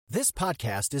This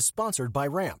podcast is sponsored by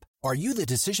Ramp. Are you the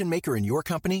decision maker in your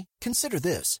company? Consider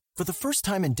this. For the first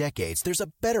time in decades, there's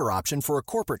a better option for a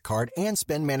corporate card and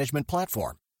spend management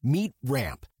platform. Meet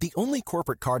Ramp, the only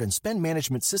corporate card and spend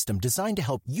management system designed to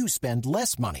help you spend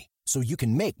less money so you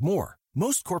can make more.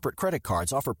 Most corporate credit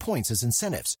cards offer points as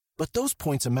incentives, but those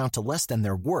points amount to less than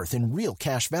their worth in real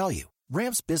cash value.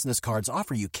 Ramp's business cards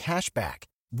offer you cash back,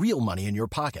 real money in your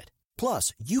pocket.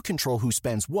 Plus, you control who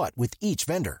spends what with each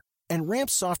vendor. And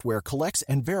Ramp's software collects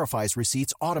and verifies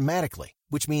receipts automatically,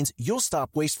 which means you'll stop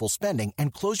wasteful spending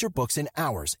and close your books in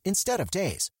hours instead of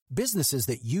days. Businesses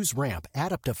that use Ramp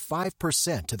add up to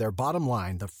 5% to their bottom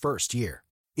line the first year.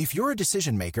 If you're a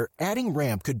decision maker, adding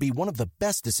Ramp could be one of the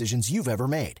best decisions you've ever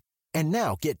made. And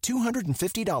now get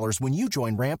 $250 when you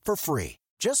join Ramp for free.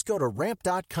 Just go to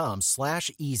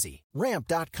ramp.com/easy.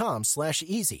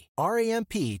 Ramp.com/easy.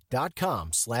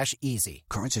 RAMP.com/easy.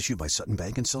 Cards issued by Sutton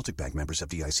Bank and Celtic Bank, members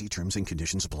FDIC. Terms and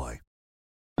conditions apply.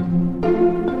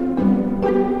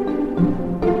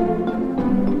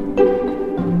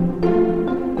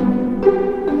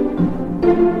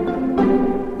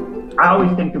 I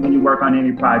always think that when you work on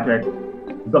any project,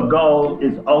 the goal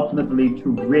is ultimately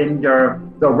to render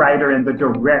the writer and the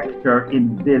director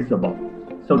invisible.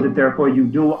 So that therefore you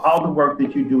do all the work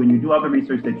that you do and you do all the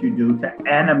research that you do to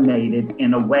animate it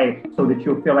in a way so that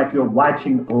you'll feel like you're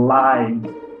watching lives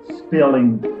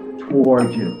spilling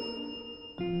towards you.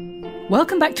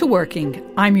 Welcome back to Working.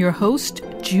 I'm your host,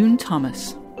 June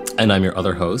Thomas. And I'm your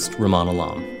other host, Rumaan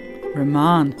Alam.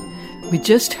 Rumaan, we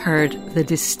just heard the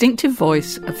distinctive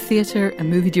voice of theatre and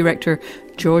movie director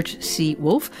George C.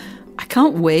 Wolfe. I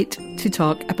can't wait to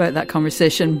talk about that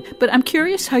conversation, but I'm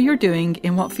curious how you're doing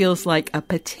in what feels like a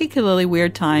particularly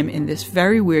weird time in this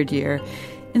very weird year.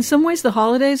 In some ways, the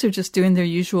holidays are just doing their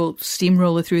usual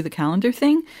steamroller through the calendar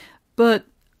thing, but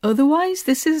otherwise,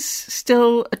 this is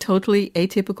still a totally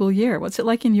atypical year. What's it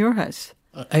like in your house?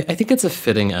 I think it's a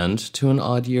fitting end to an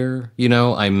odd year. You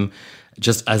know, I'm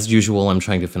just, as usual, I'm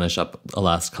trying to finish up the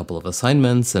last couple of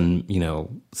assignments and, you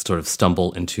know, sort of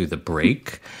stumble into the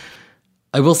break.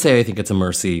 I will say I think it's a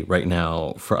mercy right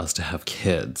now for us to have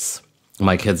kids.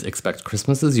 My kids expect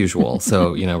Christmas as usual.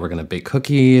 So, you know, we're going to bake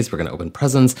cookies, we're going to open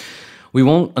presents. We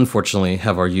won't, unfortunately,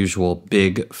 have our usual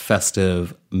big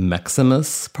festive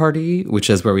Meximus party, which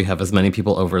is where we have as many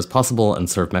people over as possible and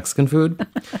serve Mexican food.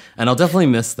 And I'll definitely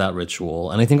miss that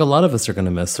ritual. And I think a lot of us are going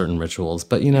to miss certain rituals,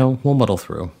 but, you know, we'll muddle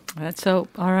through. Let's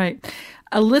hope. All right.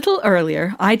 A little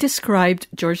earlier, I described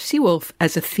George C. Wolfe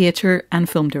as a theatre and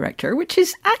film director, which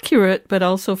is accurate, but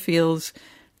also feels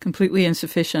completely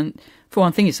insufficient. For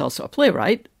one thing, he's also a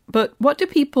playwright. But what do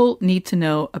people need to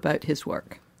know about his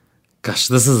work? Gosh,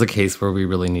 this is a case where we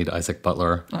really need Isaac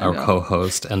Butler, our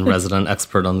co-host and resident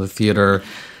expert on the theater.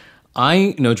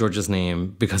 I know George's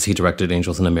name because he directed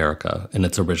Angels in America in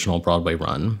its original Broadway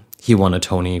run. He won a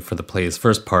Tony for the play's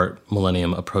first part,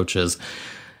 Millennium Approaches.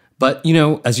 But, you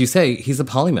know, as you say, he's a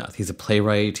polymath. He's a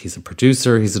playwright, he's a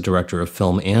producer, he's a director of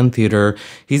film and theater.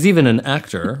 He's even an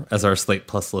actor, as our Slate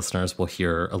Plus listeners will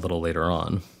hear a little later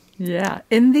on. Yeah.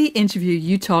 In the interview,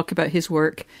 you talk about his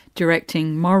work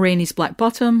directing Ma Rainey's Black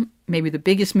Bottom, maybe the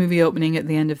biggest movie opening at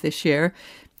the end of this year.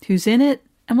 Who's in it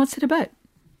and what's it about?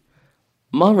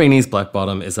 Ma Rainey's Black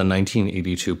Bottom is a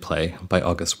 1982 play by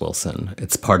August Wilson.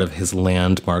 It's part of his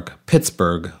landmark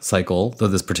Pittsburgh cycle, though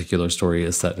this particular story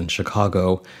is set in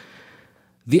Chicago.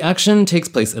 The action takes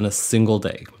place in a single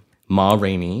day. Ma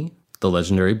Rainey, the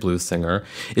legendary blues singer,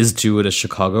 is due at a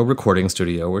Chicago recording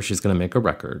studio where she's going to make a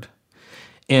record.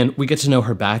 And we get to know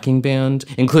her backing band,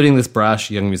 including this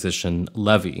brash young musician,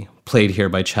 Levy, played here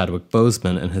by Chadwick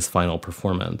Boseman in his final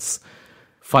performance.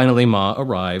 Finally, Ma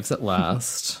arrives at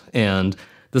last, and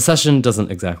the session doesn't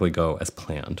exactly go as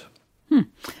planned.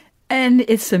 And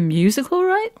it's a musical,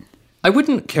 right? I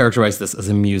wouldn't characterize this as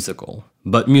a musical,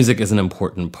 but music is an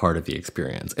important part of the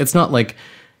experience. It's not like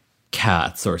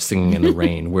Cats or Singing in the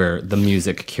Rain, where the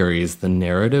music carries the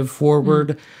narrative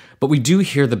forward, but we do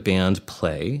hear the band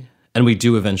play, and we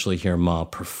do eventually hear Ma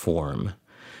perform.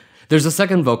 There's a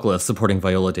second vocalist supporting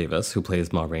Viola Davis, who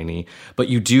plays Ma Rainey, but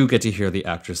you do get to hear the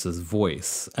actress's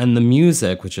voice. And the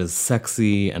music, which is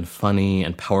sexy and funny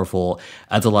and powerful,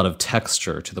 adds a lot of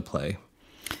texture to the play.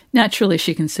 Naturally,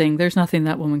 she can sing. There's nothing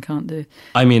that woman can't do.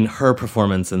 I mean, her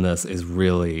performance in this is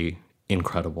really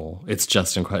incredible. It's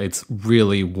just incredible. It's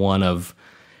really one of...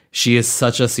 She is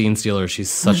such a scene stealer. She's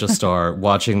such a star.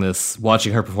 Watching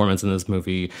her performance in this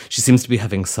movie, she seems to be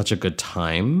having such a good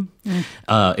time.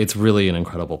 It's really an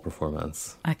incredible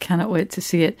performance. I cannot wait to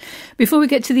see it. Before we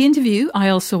get to the interview, I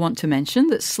also want to mention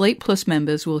that Slate Plus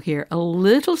members will hear a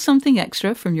little something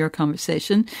extra from your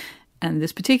conversation. and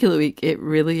this particular week, it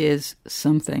really is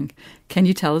something. Can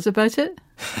you tell us about it?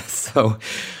 So,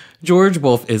 George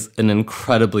Wolfe is an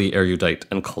incredibly erudite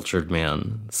and cultured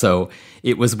man. So,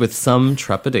 it was with some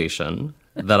trepidation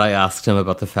that I asked him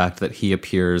about the fact that he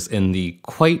appears in the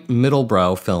quite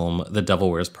middlebrow film The Devil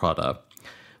Wears Prada,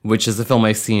 which is a film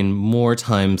I've seen more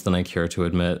times than I care to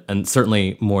admit, and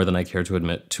certainly more than I care to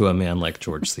admit to a man like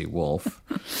George C. Wolfe.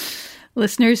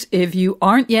 Listeners, if you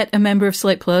aren't yet a member of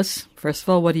Slate Plus, first of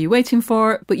all, what are you waiting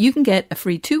for? But you can get a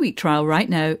free 2-week trial right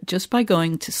now just by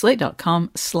going to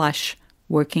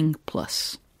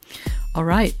slate.com/workingplus. All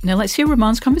right, now let's hear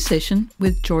Ramon's conversation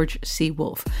with George C.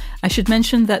 Wolfe. I should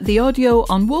mention that the audio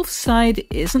on Wolfe's side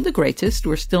isn't the greatest.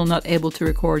 We're still not able to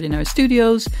record in our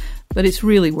studios, but it's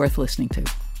really worth listening to.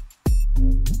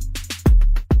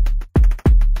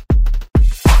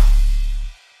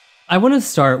 I want to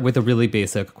start with a really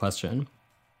basic question.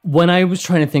 When I was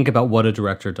trying to think about what a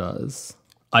director does,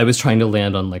 I was trying to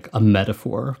land on like a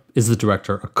metaphor. Is the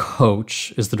director a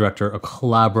coach? Is the director a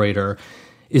collaborator?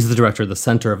 Is the director the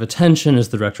center of attention? Is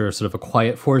the director sort of a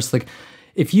quiet force? Like,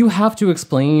 if you have to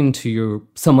explain to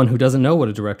someone who doesn't know what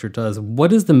a director does,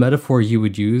 what is the metaphor you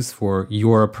would use for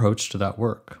your approach to that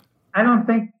work? I don't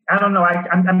know.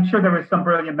 I'm sure there is some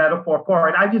brilliant metaphor for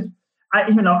it. I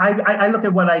look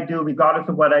at what I do, regardless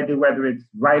of what I do, whether it's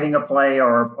writing a play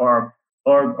or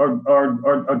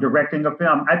directing a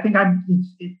film. I think I'm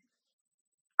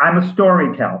a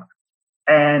storyteller,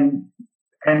 and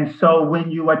so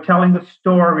when you are telling a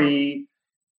story,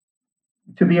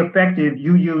 to be effective,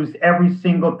 you use every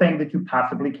single thing that you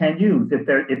possibly can use.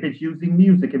 If it's using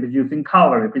music, if it's using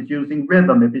color, if it's using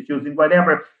rhythm, if it's using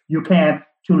whatever you can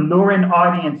to lure an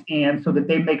audience in so that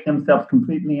they make themselves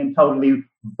completely and totally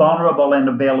vulnerable and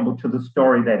available to the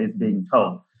story that is being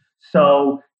told.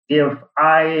 So if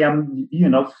I am,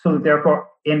 so therefore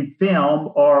in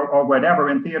film or whatever,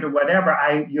 in theater, whatever,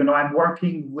 I'm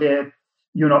working with,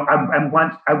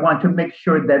 I want to make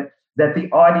sure that the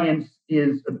audience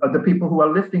is, the people who are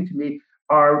listening to me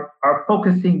are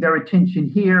focusing their attention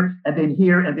here and then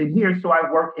here and then here. So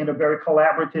I work in a very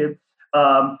collaborative,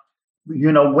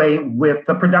 way with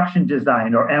the production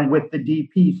designer and with the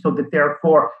DP, so that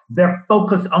therefore their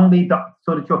focus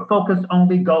so that your focus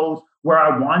only goes where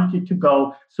I want it to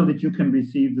go, so that you can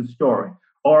receive the story.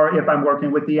 Or if I'm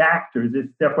working with the actors,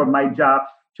 it's therefore my job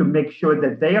to make sure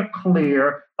that they are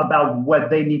clear about what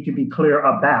they need to be clear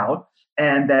about,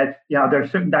 and that there are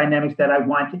certain dynamics that I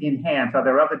want to enhance. Are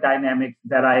there other dynamics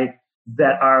that are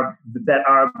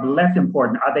less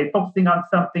important? Are they focusing on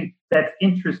something that's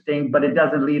interesting, but it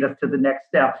doesn't lead us to the next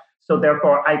step? So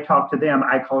therefore, I talk to them,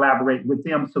 I collaborate with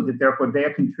them, so that therefore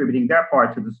they're contributing their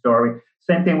part to the story.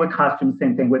 Same thing with costumes,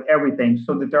 same thing with everything.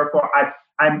 So that therefore,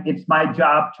 it's my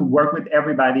job to work with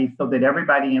everybody, so that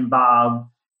everybody involved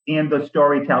in the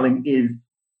storytelling is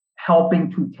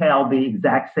helping to tell the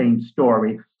exact same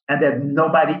story, and that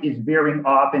nobody is veering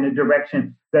off in a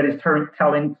direction that is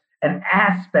telling an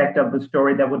aspect of the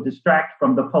story that would distract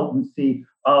from the potency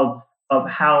of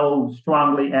how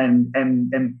strongly and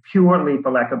purely,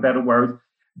 for lack of better words,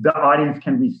 the audience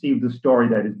can receive the story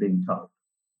that is being told.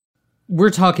 We're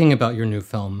talking about your new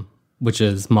film, which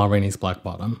is Ma Rainey's Black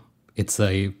Bottom. It's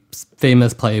a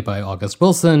famous play by August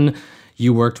Wilson.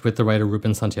 You worked with the writer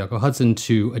Ruben Santiago Hudson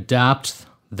to adapt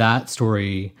that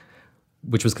story,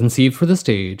 which was conceived for the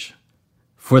stage,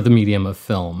 for the medium of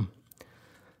film.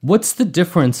 What's the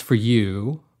difference for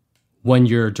you when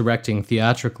you're directing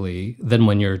theatrically than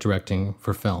when you're directing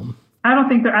for film? I don't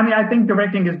think I think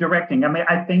directing is directing.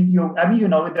 I think you have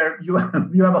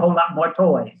a whole lot more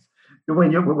toys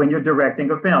when you're directing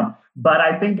a film. But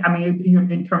I think,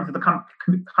 in terms of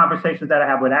the conversations that I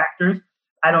have with actors,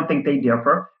 I don't think they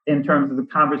differ. In terms of the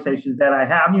conversations that I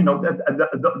have,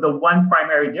 the one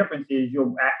primary difference is,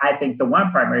 I think the one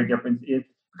primary difference is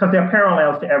because there are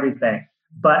parallels to everything.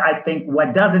 But I think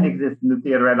what doesn't exist in the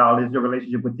theater at all is the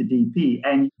relationship with the DP.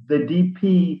 And the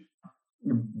DP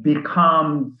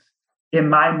becomes, in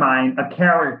my mind, a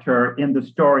character in the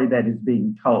story that is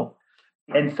being told.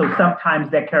 And so sometimes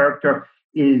that character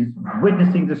is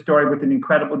witnessing the story with an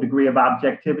incredible degree of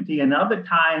objectivity, and other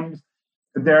times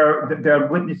they're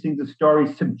witnessing the story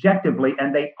subjectively,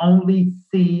 and they only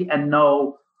see and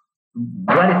know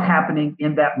what is happening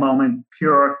in that moment,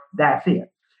 pure, that's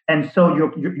it. And so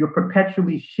you're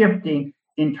perpetually shifting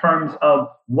in terms of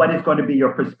what is going to be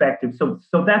your perspective. So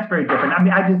that's very different.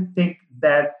 I just think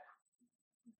that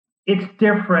it's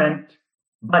different,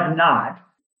 but not.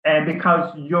 And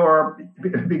because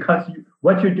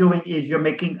what you're doing is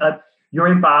you're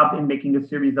involved in making a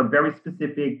series of very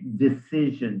specific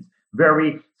decisions.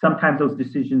 Sometimes those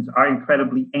decisions are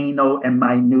incredibly anal and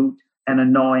minute and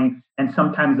annoying, And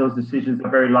sometimes those decisions are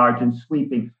very large and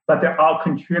sweeping, but they're all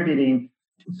contributing.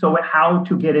 So how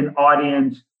to get an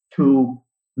audience to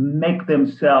make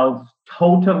themselves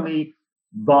totally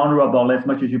vulnerable as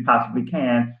much as you possibly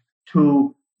can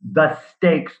to the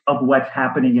stakes of what's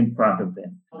happening in front of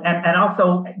them. And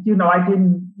also, I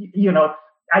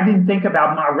didn't think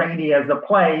about Ma Rainey as a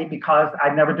play because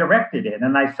I never directed it.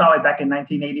 And I saw it back in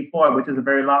 1984, which is a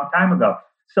very long time ago.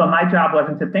 So my job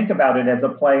wasn't to think about it as a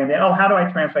play and then, how do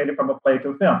I translate it from a play to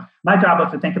a film? My job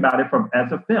was to think about it as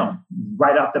a film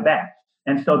right off the bat.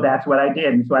 And so that's what I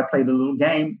did. And so I played a little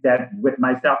game that with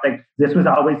myself, that this was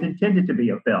always intended to be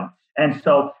a film. And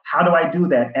so how do I do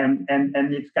that? And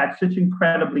it's got such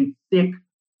incredibly thick,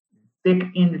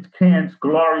 intense,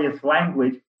 glorious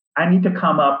language. I need to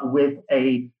come up with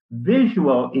a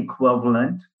visual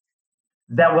equivalent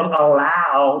that will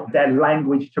allow that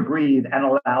language to breathe and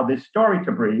allow this story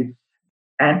to breathe.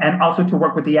 And also to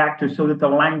work with the actors so that the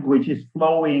language is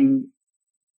flowing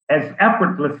as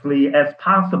effortlessly as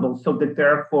possible so that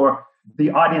therefore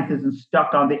the audience isn't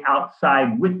stuck on the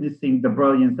outside witnessing the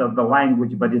brilliance of the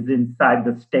language, but is inside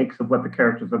the stakes of what the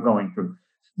characters are going through.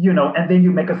 And then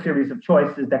you make a series of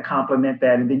choices that complement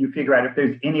that. And then you figure out if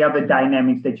there's any other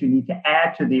dynamics that you need to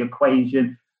add to the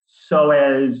equation so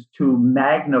as to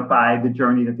magnify the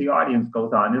journey that the audience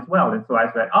goes on as well. And so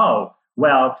I said,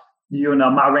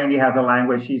 Ma Rainey has a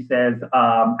language. She says,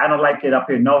 I don't like it up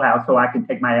here no-how, so I can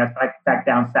take my ass back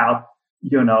down south,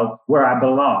 where I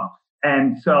belong.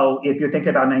 And so if you're thinking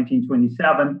about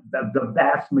 1927, the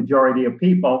vast majority of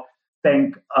people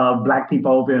think of Black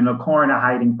people over in a corner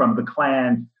hiding from the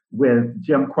Klan with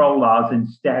Jim Crow laws and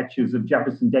statues of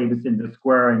Jefferson Davis in the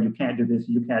square, and you can't do this,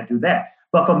 and you can't do that.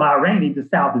 But for Ma Rainey, the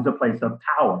South is a place of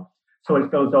power. So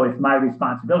it goes, it's my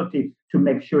responsibility to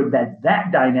make sure that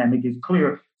that dynamic is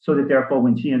clear so that therefore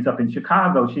when she ends up in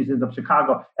Chicago, she ends up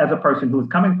Chicago as a person who is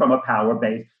coming from a power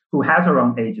base, who has her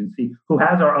own agency, who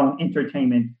has her own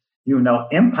entertainment,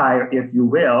 empire, if you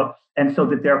will. And so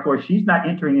that therefore she's not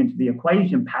entering into the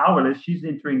equation powerless, she's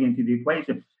entering into the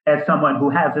equation as someone who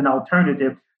has an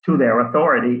alternative to their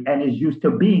authority and is used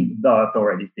to being the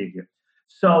authority figure.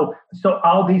 So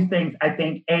all these things, I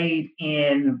think, aid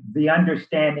in the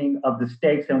understanding of the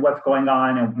stakes and what's going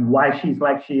on and why she's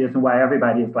like she is and why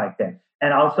everybody is like that.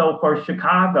 And also for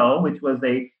Chicago, which was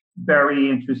a very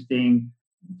interesting,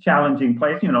 challenging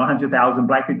place. 100,000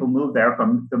 Black people moved there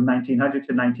from 1900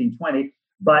 to 1920,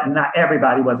 but not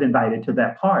everybody was invited to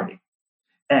that party.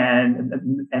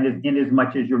 And in as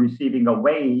much as you're receiving a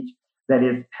wage that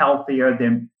is healthier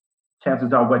than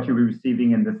chances are what you're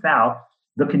receiving in the South,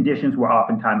 the conditions were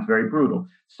oftentimes very brutal.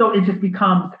 So it just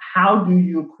becomes, how do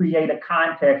you create a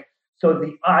context so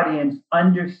the audience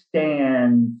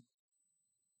understands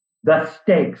the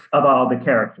stakes of all the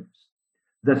characters?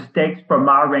 The stakes for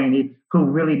Ma Rainey, who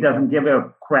really doesn't give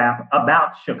a crap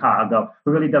about Chicago,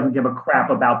 who really doesn't give a crap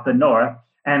about the North,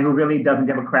 and who really doesn't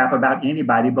give a crap about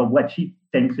anybody but what she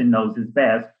thinks and knows is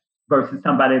best, versus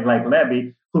somebody like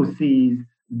Levy, who sees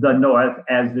the North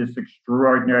as this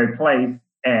extraordinary place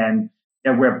and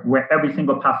where every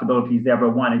single possibility he's ever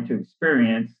wanted to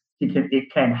experience,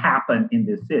 it can happen in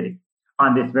this city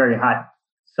on this very hot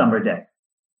summer day.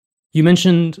 You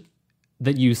mentioned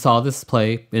that you saw this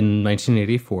play in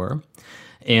 1984,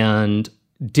 and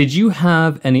did you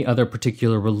have any other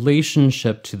particular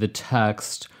relationship to the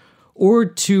text or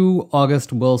to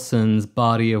August Wilson's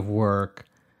body of work?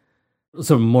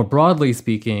 So more broadly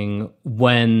speaking,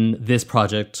 when this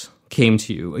project came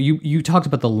to you, you talked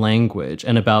about the language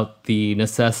and about the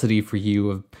necessity for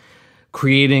you of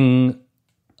creating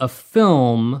a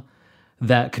film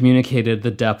that communicated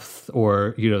the depth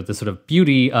or, the sort of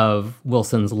beauty of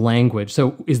Wilson's language.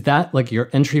 So is that like your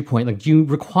entry point? Like, do you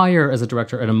require as a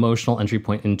director an emotional entry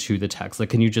point into the text? Like,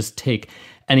 can you just take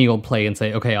any old play and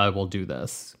say, okay, I will do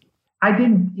this? I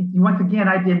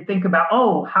didn't think about,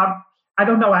 I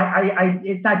don't know.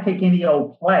 It's not take any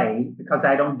old play because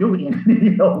I don't do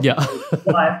any old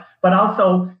play. But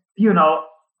also,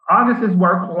 August's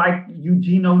work, like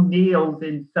Eugene O'Neill's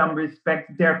in some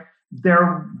respects,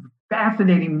 they're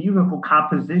fascinating musical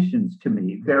compositions to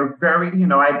me. They're very,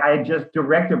 I just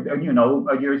directed, a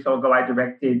year or so ago, I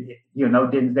directed,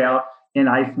 Denzel in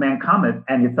Iceman Cometh,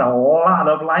 and it's a lot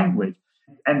of language.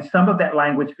 And some of that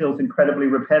language feels incredibly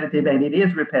repetitive, and it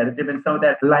is repetitive. And some of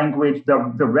that language,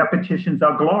 the repetitions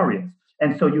are glorious.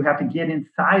 And so you have to get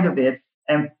inside of it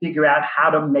and figure out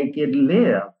how to make it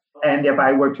live. And if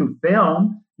I were to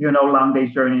film, Long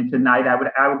Day's Journey into Night, I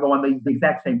would go on the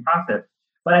exact same process.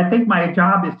 But I think my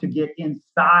job is to get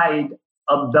inside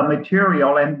of the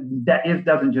material, and that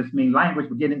doesn't just mean language,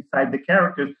 but get inside the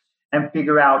characters and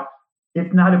figure out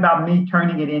It's not about me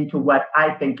turning it into what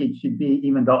I think it should be,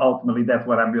 even though ultimately that's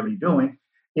what I'm really doing.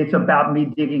 It's about me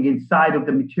digging inside of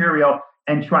the material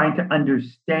and trying to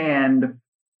understand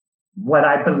what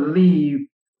I believe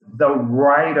the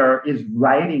writer is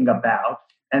writing about,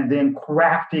 and then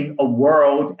crafting a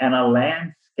world and a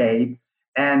landscape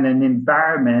and an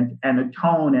environment and a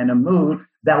tone and a mood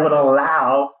that would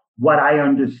allow what I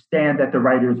understand that the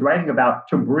writer is writing about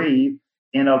to breathe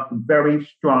in a very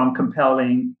strong,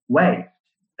 compelling way.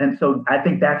 And so I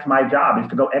think that's my job, is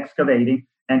to go excavating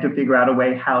and to figure out a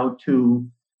way how to,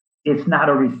 it's not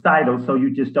a recital, so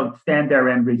you just don't stand there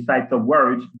and recite the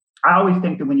words. I always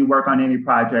think that when you work on any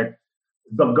project,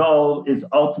 the goal is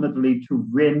ultimately to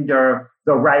render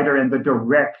the writer and the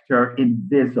director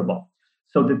invisible,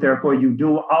 so that therefore you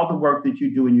do all the work that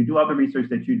you do and you do all the research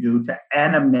that you do to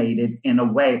animate it in a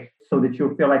way so that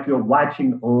you'll feel like you're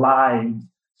watching lives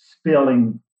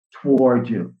spilling toward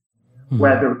you,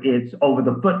 whether it's over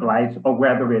the footlights or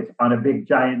whether it's on a big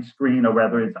giant screen or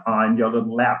whether it's on your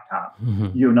little laptop,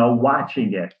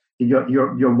 watching it.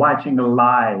 You're watching the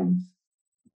lives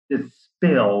just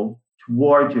spill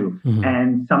toward you.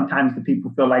 And sometimes the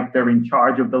people feel like they're in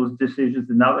charge of those decisions,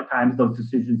 and other times those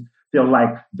decisions feel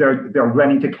like they're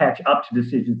running to catch up to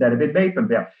decisions that have been made from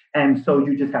them. And so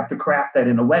you just have to craft that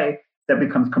in a way that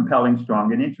becomes compelling,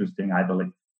 strong, and interesting, I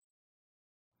believe.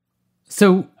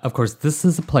 So, of course, this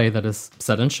is a play that is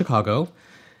set in Chicago,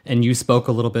 and you spoke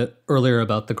a little bit earlier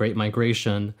about the Great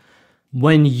Migration.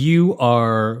 When you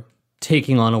are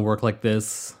taking on a work like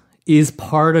this, is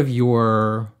part of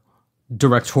your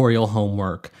directorial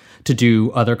homework to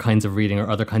do other kinds of reading or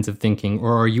other kinds of thinking,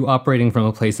 or are you operating from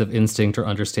a place of instinct or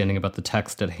understanding about the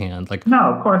text at hand?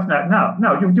 No, of course not. No.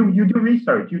 You do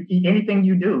research. Anything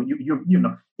you do,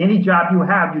 any job you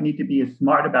have, you need to be as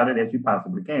smart about it as you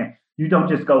possibly can. You don't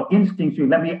just go instinctually,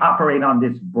 let me operate on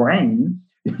this brain.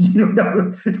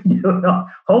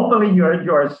 Hopefully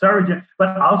you're a surgeon,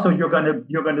 but also you're gonna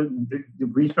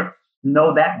research,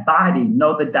 know that body,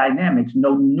 know the dynamics,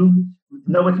 know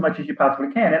as much as you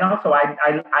possibly can. And also I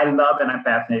love and I'm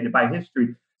fascinated by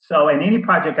history. So in any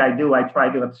project I do, I try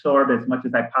to absorb as much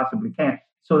as I possibly can,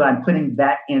 so that I'm putting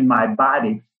that in my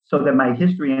body, so that my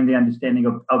history and the understanding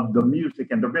of the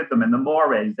music and the rhythm and the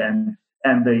mores and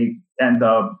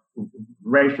the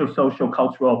racial, social,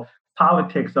 cultural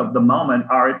politics of the moment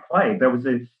are at play. There was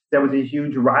a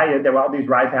huge riot. There were all these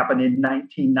riots happening in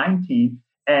 1919.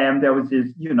 And there was this,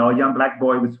 a young Black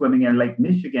boy was swimming in Lake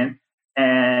Michigan,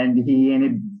 and he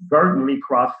inadvertently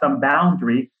crossed some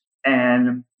boundary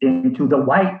and into the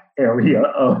white area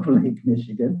of Lake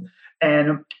Michigan.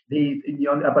 And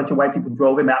a bunch of white people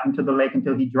drove him out into the lake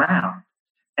until he drowned.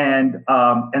 And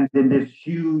then this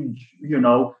huge,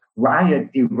 riot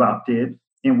erupted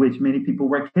in which many people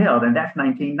were killed. And that's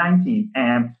 1919.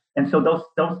 And so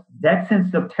that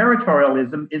sense of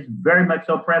territorialism is very much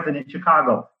so present in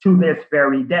Chicago to this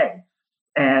very day.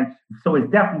 And so it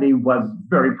definitely was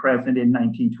very present in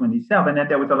 1927. And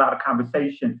there was a lot of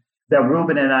conversation that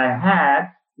Ruben and I had.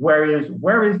 Where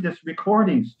is this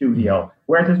recording studio?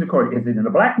 Where is this recording? Is it in a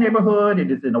Black neighborhood?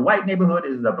 Is it in a white neighborhood?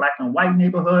 Is it a Black and white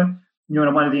neighborhood?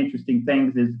 One of the interesting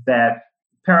things is that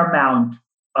Paramount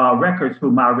Records,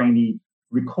 who Ma Rainey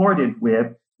recorded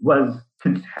with,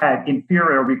 had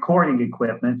inferior recording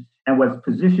equipment and was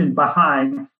positioned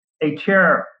behind a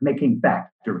chair making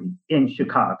factory in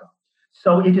Chicago.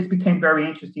 So it just became very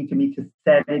interesting to me to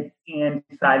set it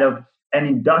inside of an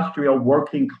industrial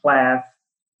working class,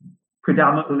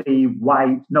 predominantly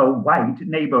white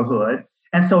neighborhood.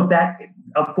 And so that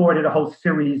afforded a whole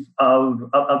series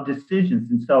of decisions.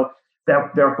 And so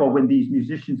therefore, when these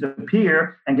musicians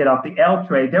appear and get off the L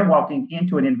train, they're walking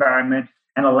into an environment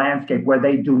and a landscape where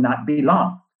they do not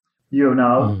belong,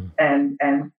 and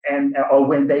or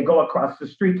when they go across the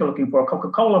street looking for a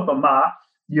Coca-Cola for Ma,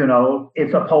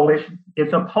 it's a Polish,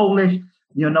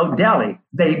 deli.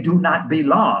 They do not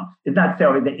belong. It's not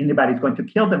necessarily that anybody's going to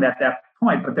kill them at that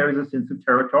point, but there is a sense of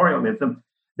territorialism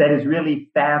that is really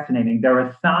fascinating. There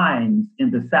are signs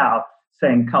in the South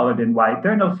saying colored and white.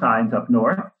 There are no signs up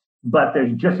north, but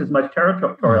there's just as much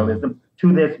territorialism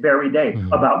to this very day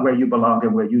about where you belong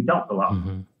and where you don't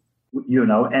belong,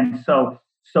 and so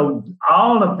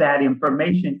all of that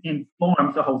information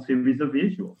informs a whole series of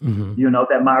visuals,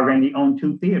 that Ma Rainey owned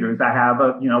 2 theaters. I have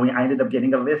I ended up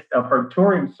getting a list of her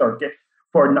touring circuit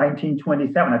for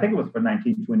 1927. I think it was for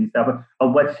 1927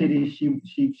 of what cities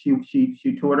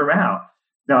she toured around.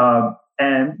 Or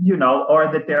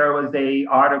that there was a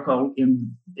article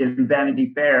in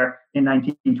Vanity Fair in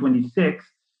 1926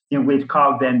 in which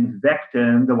Carl Van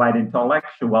Vechten, the white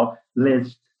intellectual,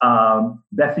 lists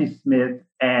Bessie Smith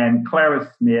and Clara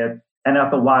Smith and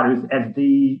Ethel Waters as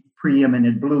the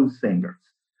preeminent blues singers.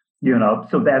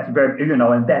 So that's very,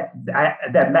 and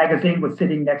that magazine was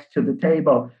sitting next to the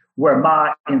table where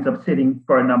Ma ends up sitting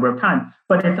for a number of times.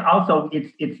 But it's also,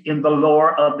 it's in the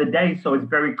lore of the day. So it's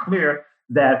very clear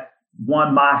that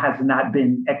Ma has not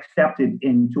been accepted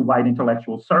into white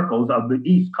intellectual circles of the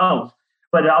East Coast,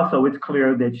 but also it's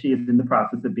clear that she is in the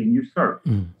process of being usurped.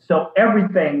 So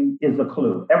everything is a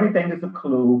clue. Everything is a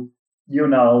clue.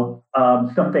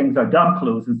 Some things are dumb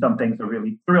clues and some things are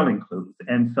really thrilling clues.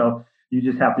 And so you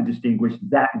just have to distinguish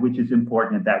that which is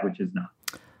important and that which is not.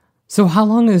 So how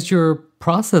long is your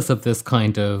process of this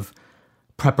kind of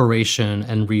preparation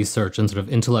and research and sort of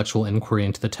intellectual inquiry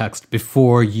into the text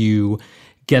before you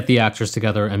get the actors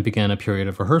together and begin a period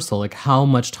of rehearsal? Like, how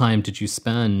much time did you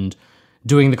spend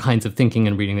doing the kinds of thinking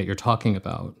and reading that you're talking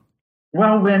about?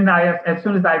 Well, as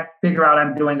soon as I figure out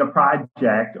I'm doing a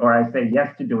project or I say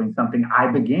yes to doing something,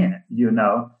 I begin,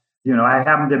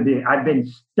 I've been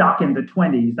stuck in the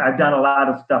 20s. I've done a lot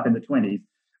of stuff in the 20s.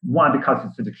 One, because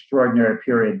it's an extraordinary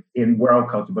period in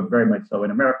world culture, but very much so in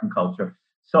American culture.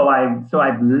 So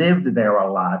I've lived there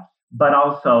a lot, but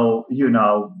also,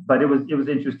 but it was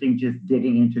interesting just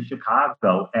digging into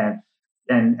Chicago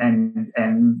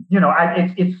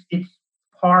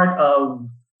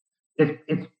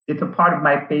it's a part of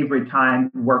my favorite time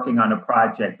working on a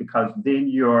project, because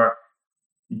then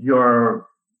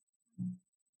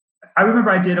I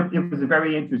remember it was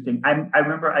very interesting. I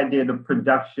remember I did a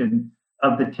production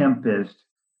of The Tempest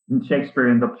in Shakespeare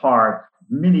in the Park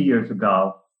many years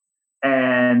ago.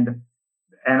 And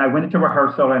I went into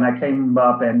rehearsal and I came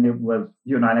up and it was,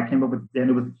 and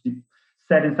it was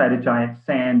set inside a giant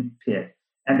sand pit.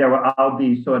 And there were all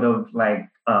these sort of like,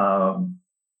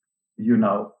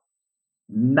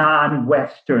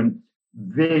 non-Western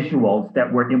visuals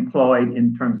that were employed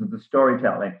in terms of the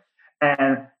storytelling.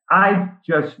 And I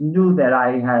just knew that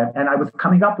I was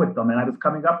coming up with them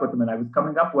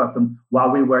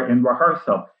while we were in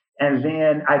rehearsal. And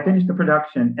then I finished the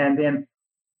production. And then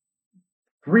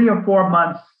 3 or 4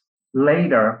 months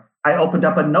later, I opened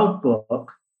up a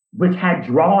notebook which had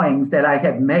drawings that I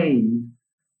had made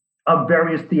of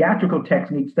various theatrical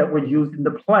techniques that were used in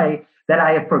the play that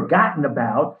I had forgotten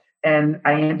about. And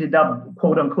I ended up,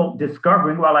 quote unquote,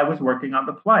 discovering while I was working on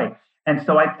the play. And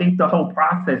so I think the whole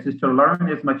process is to learn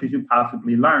as much as you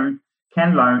possibly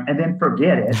can learn, and then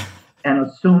forget it and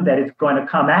assume that it's going to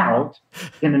come out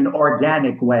in an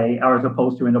organic way, or as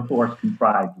opposed to in a forced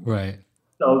contrived way. Right.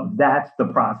 So that's the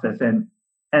process. And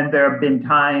there have been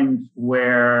times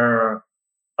where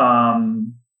the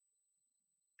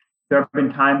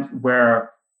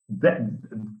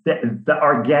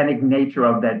organic nature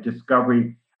of that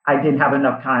discovery, I didn't have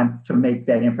enough time to make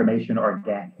that information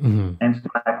organic. Mm-hmm. And so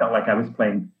I felt like I was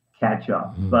playing catch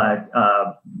up. Mm-hmm. But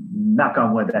knock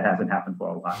on wood, that hasn't happened for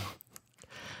a while.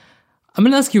 I'm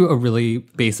going to ask you a really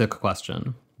basic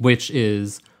question, which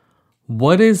is,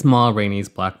 what is Ma Rainey's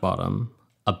Black Bottom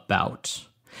about?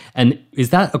 And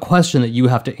is that a question that you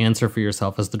have to answer for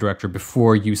yourself as the director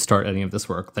before you start any of this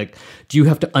work? Like, do you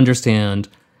have to understand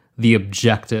the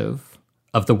objective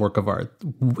of the work of art,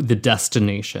 the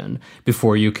destination,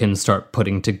 before you can start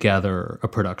putting together a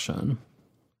production?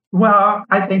 Well,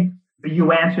 I think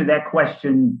you answer that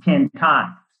question 10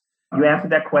 times. You answer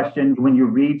that question when you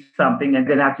read something, and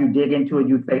then after you dig into it,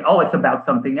 you say, oh, it's about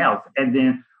something else. And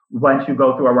then once you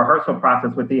go through a rehearsal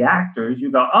process with the actors,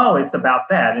 you go, oh, it's about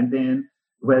that. And then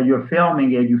when you're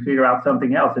filming it, you figure out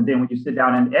something else. And then when you sit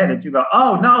down and edit, you go,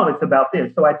 oh, no, it's about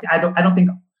this. So I don't think,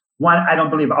 I don't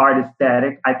believe art is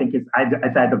static. I think it's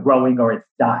either growing or it's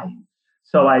dying.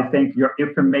 So I think your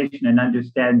information and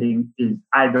understanding is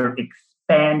either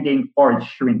expanding or it's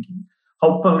shrinking.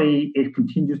 Hopefully, it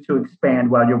continues to expand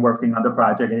while you're working on the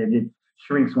project, and it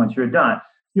shrinks once you're done.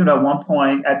 At one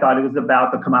point, I thought it was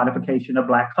about the commodification of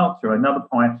Black culture. Another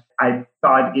point, I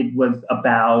thought it was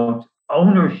about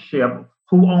ownership.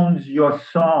 Who owns your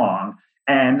song?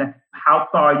 And how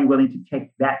far are you willing to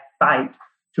take that fight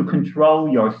to control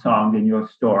your song and your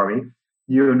story?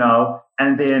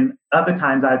 And then other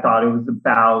times I thought it was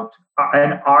about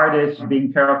an artist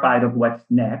being terrified of what's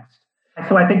next.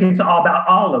 So I think it's all about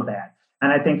all of that.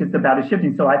 And I think it's about a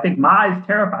shifting. So I think Ma is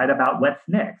terrified about what's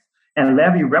next. And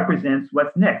Levy represents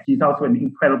what's next. He's also an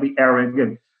incredibly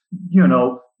arrogant,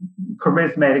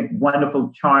 charismatic,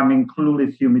 wonderful, charming,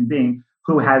 clueless human being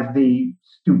who has the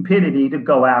stupidity to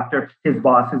go after his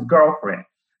boss's girlfriend.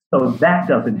 So that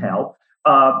doesn't help.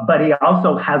 But he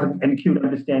also has an acute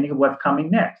understanding of what's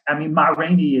coming next. I mean, Ma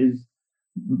Rainey is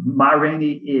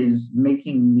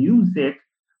making music,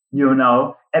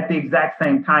 at the exact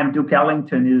same time Duke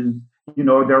Ellington is,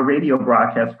 their radio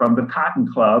broadcast from the Cotton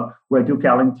Club, where Duke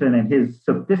Ellington and his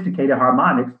sophisticated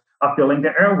harmonics are filling the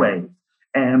airwaves.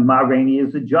 And Ma Rainey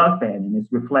is a jug band, and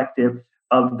it's reflective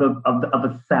of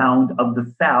a sound of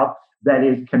the South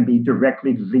that can be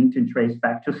directly linked and traced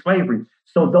back to slavery.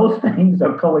 So those things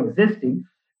are coexisting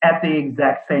at the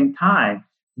exact same time,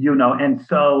 and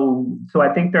so I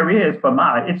think there is, for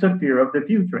Ma, it's a fear of the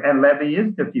future, and Levee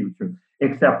is the future,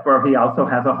 except for he also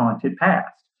has a haunted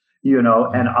past, and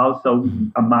also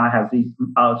Ma has these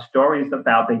stories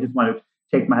about they just want to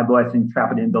take my voice and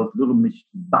trap it in those little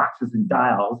boxes and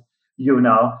dials,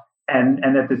 and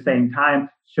at the same time,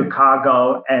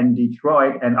 Chicago and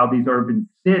Detroit and all these urban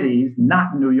cities,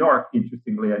 not New York,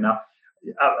 interestingly enough,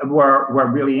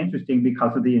 were really interesting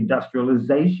because of the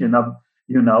industrialization of,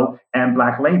 and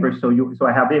Black labor. So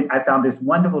I found this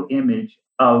wonderful image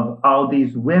of all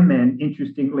these women,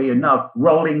 interestingly enough,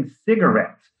 rolling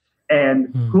cigarettes.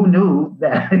 And who knew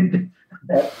that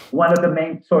one of the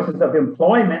main sources of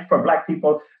employment for Black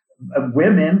people,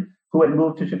 women who had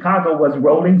moved to Chicago, was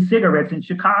rolling cigarettes in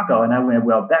Chicago. And I went,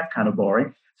 well, that's kind of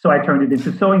boring. So I turned it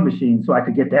into sewing machines so I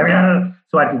could get there,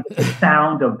 so I could get the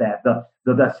sound of that,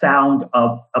 the sound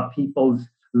of people's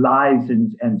lives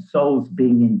and souls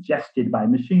being ingested by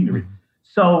machinery.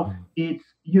 So it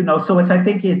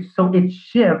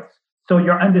shifts. So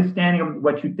your understanding of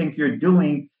what you think you're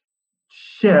doing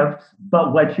shifts,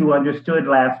 but what you understood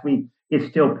last week is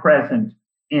still present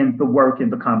in the work,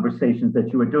 in the conversations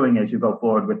that you are doing as you go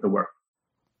forward with the work.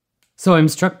 So I'm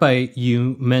struck by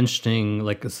you mentioning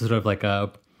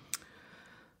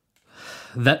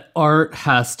that art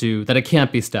that it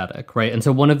can't be static, right? And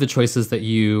so one of the choices that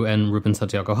you and Ruben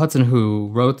Santiago Hudson, who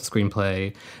wrote the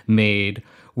screenplay, made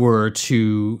were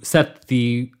to set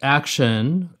the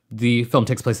action. The film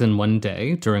takes place in one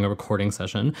day during a recording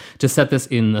session, to set this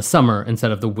in the summer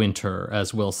instead of the winter,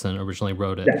 as Wilson originally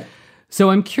wrote it. Yeah. So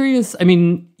I'm curious,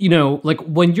 when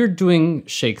you're doing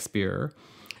Shakespeare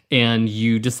and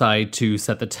you decide to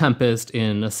set The Tempest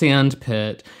in a sand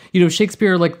pit,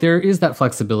 Shakespeare, there is that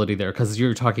flexibility there because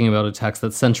you're talking about a text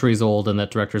that's centuries old and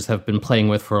that directors have been playing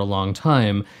with for a long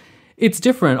time. It's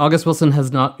different. August Wilson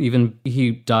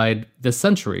he died this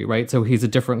century, right? So he's a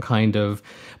different kind of,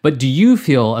 but do you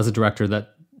feel as a director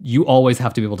that you always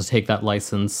have to be able to take that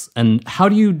license? And how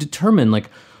do you determine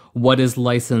what is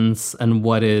license and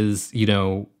what is,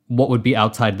 what would be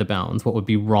outside the bounds? What would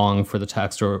be wrong for the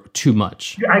text or too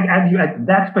much?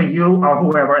 That's for you or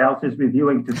whoever else is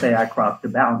reviewing to say I crossed the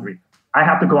boundary. I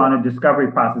have to go on a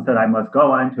discovery process that I must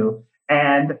go on to.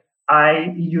 And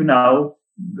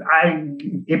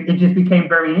it just became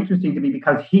very interesting to me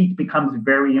because heat becomes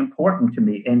very important to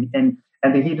me and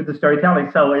the heat of the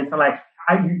storytelling. So it's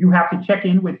you have to check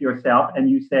in with yourself and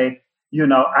you say,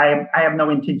 I have no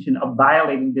intention of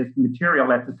violating this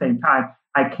material. At the same time,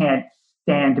 I can't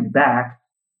stand back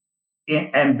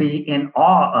and be in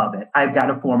awe of it. I've got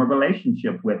to form a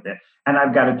relationship with it. And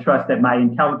I've got to trust that my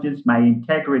intelligence, my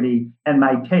integrity, and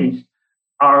my taste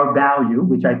are of value,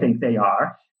 which I think they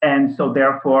are. And so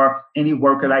therefore, any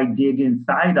work that I dig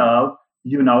inside of,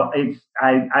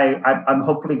 I'm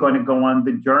hopefully going to go on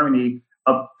the journey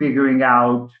of figuring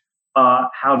out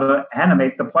how to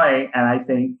animate the play. And I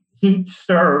think heat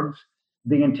serves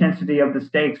the intensity of the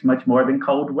stakes much more than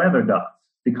cold weather does,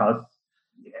 because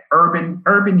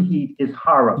urban heat is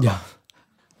horrible. Yeah.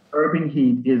 Urban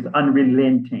heat is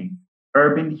unrelenting.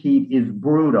 Urban heat is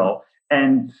brutal.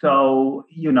 And so,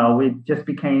 it just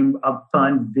became a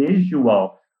fun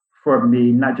visual for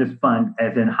me, not just fun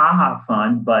as in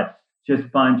fun, but just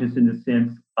fun just in the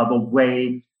sense of a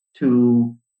way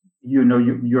to,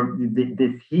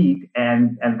 this heat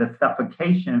and the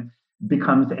suffocation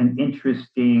becomes an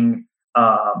interesting,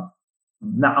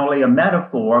 not only a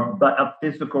metaphor, but a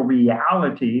physical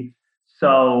reality,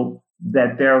 so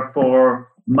that therefore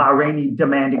Ma Rainey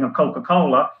demanding a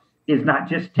Coca-Cola is not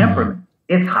just temperament.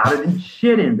 It's hotter than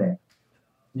shit in there,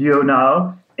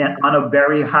 and on a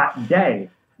very hot day.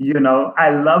 I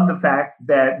love the fact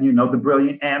that, the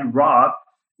brilliant Anne Roth,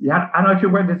 I'm not sure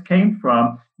where this came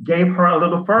from, gave her a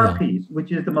little fur piece,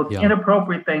 which is the most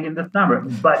inappropriate thing in the summer.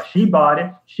 But she bought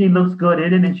it, she looks good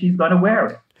in it, and she's going to wear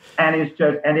it. And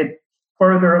it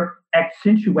further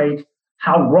accentuates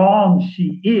how wrong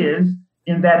she is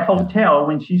in that hotel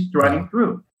when she's strutting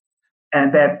through.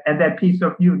 And that piece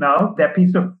of, that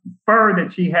piece of fur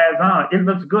that she has on, it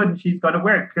looks good and she's going to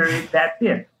wear it, period, that's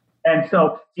it. And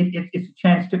so it's a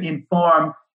chance to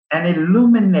inform and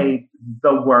illuminate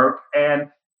the work. And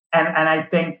I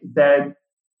think that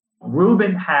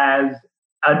Ruben has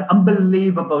an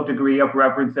unbelievable degree of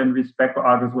reverence and respect for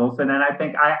August Wilson. And I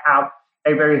think I have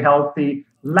a very healthy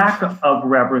lack of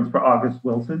reverence for August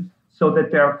Wilson, so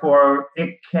that therefore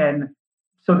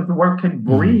so that the work can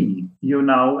breathe.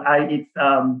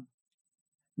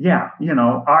 yeah,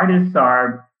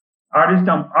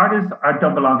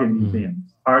 don't belong in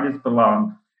museums. Artists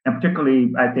belong, and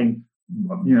particularly, I think,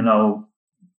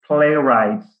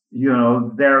 playwrights,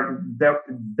 the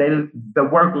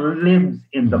work lives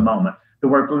in the moment. The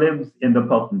work lives in the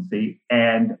potency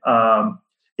and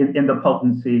in the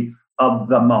potency of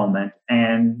the moment.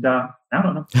 And I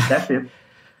don't know. That's it.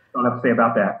 That's all I have to say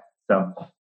about that. So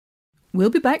we'll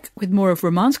be back with more of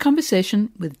Ramon's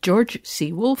conversation with George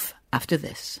C. Wolfe after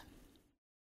this.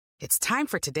 It's time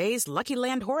for today's Lucky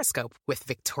Land horoscope with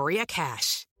Victoria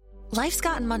Cash. Life's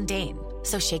gotten mundane,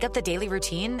 so shake up the daily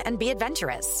routine and be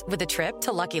adventurous with a trip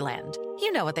to Lucky Land.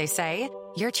 You know what they say,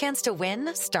 your chance to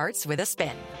win starts with a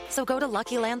spin. So go to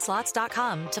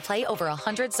LuckyLandSlots.com to play over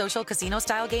 100 social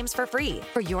casino-style games for free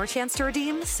for your chance to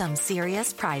redeem some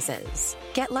serious prizes.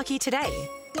 Get lucky today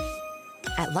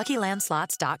at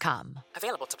LuckyLandSlots.com.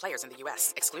 Available to players in the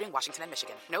U.S., excluding Washington and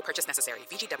Michigan. No purchase necessary.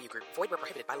 VGW Group. Void where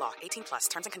prohibited by law. 18+.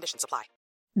 Terms and conditions apply.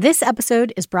 This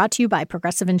episode is brought to you by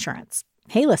Progressive Insurance.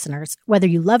 Hey, listeners, whether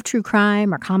you love true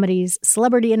crime or comedies,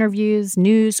 celebrity interviews,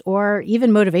 news, or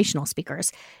even motivational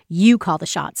speakers, you call the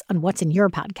shots on what's in your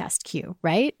podcast queue,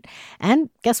 right? And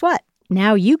guess what?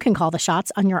 Now you can call the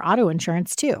shots on your auto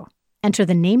insurance, too. Enter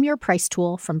the Name Your Price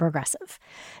tool from Progressive.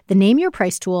 The Name Your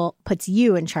Price tool puts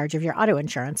you in charge of your auto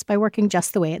insurance by working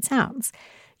just the way it sounds.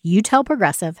 You tell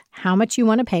Progressive how much you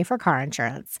want to pay for car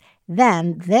insurance.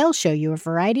 Then they'll show you a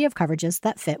variety of coverages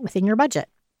that fit within your budget,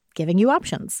 giving you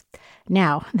options.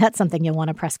 Now, that's something you'll want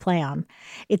to press play on.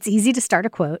 It's easy to start a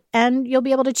quote, and you'll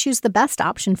be able to choose the best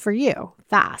option for you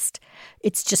fast.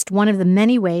 It's just one of the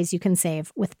many ways you can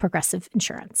save with Progressive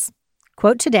Insurance.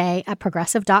 Quote today at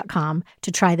Progressive.com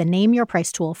to try the Name Your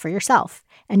Price tool for yourself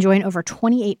and join over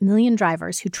 28 million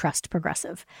drivers who trust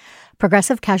Progressive.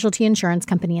 Progressive Casualty Insurance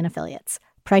Company and Affiliates.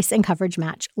 Price and coverage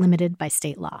match limited by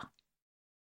state law.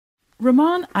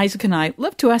 Ramon, Isaac and I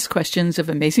love to ask questions of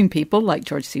amazing people like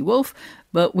George C. Wolfe,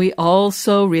 but we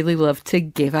also really love to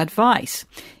give advice.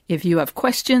 If you have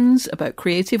questions about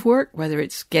creative work, whether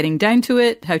it's getting down to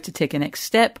it, how to take a next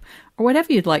step, or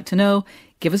whatever you'd like to know,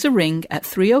 give us a ring at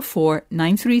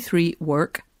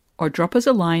 304-933-WORK or drop us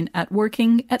a line at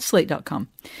working@slate.com.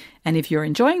 And if you're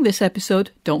enjoying this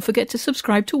episode, don't forget to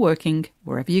subscribe to Working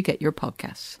wherever you get your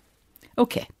podcasts.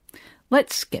 Okay,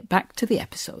 let's get back to the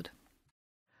episode.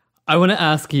 I want to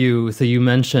ask you, so you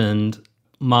mentioned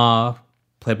Ma,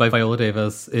 played by Viola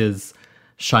Davis, is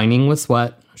shining with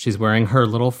sweat. She's wearing her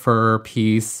little fur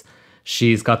piece.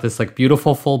 She's got this like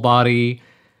beautiful full body.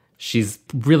 She's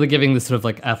really giving this sort of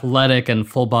like athletic and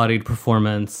full-bodied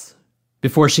performance.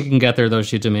 Before she can get there, though,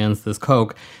 she demands this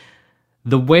Coke.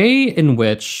 The way in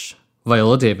which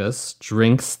Viola Davis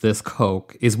drinks this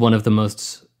Coke is one of the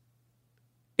most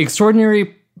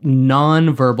extraordinary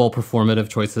non-verbal performative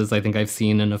choices I think I've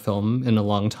seen in a film in a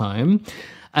long time.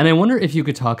 And I wonder if you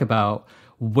could talk about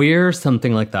where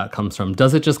something like that comes from.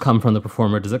 Does it just come from the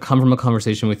performer? Does it come from a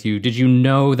conversation with you? Did you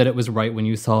know that it was right when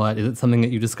you saw it? Is it something that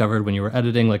you discovered when you were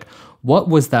editing? Like, what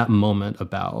was that moment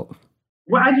about?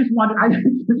 Well, I just want,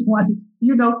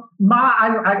 Ma,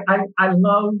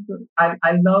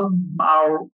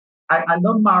 I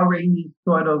love Ma Rainey's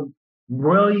sort of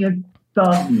brilliant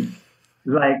thugness.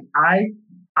 Like, I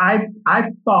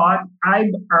thought,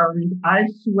 I've earned,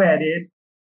 I've sweated,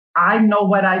 I know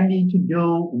what I need to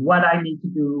do,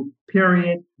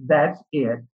 period, that's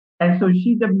it. And so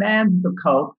she demands the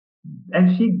Coke,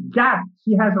 and she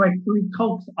has like 3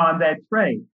 Cokes on that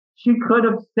tray. She could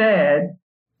have said,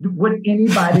 would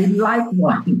anybody like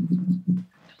one?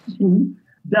 She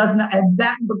does not, and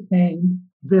that became,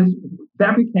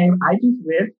 I just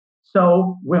went.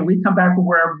 So when we come back from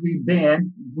wherever we've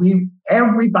been,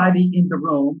 everybody in the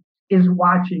room is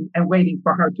watching and waiting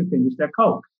for her to finish their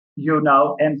Coke,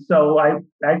 And so I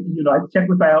checked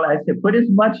with Viola. I said, put as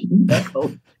much in that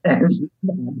Coke as you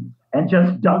can, and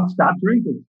just don't stop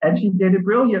drinking. And she did it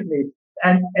brilliantly.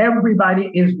 And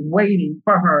everybody is waiting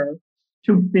for her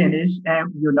to finish.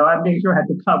 And I made sure I had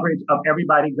the coverage of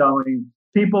everybody going.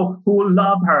 People who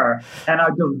love her and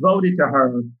are devoted to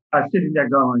her are sitting there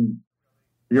going,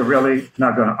 you're really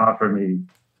not going to offer me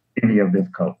any of this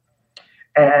Coke.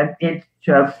 And it's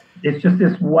just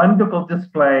this wonderful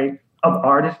display of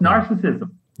artist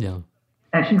narcissism. Yeah.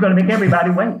 And she's going to make everybody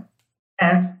wait.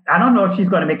 And I don't know if she's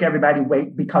going to make everybody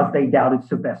wait because they doubted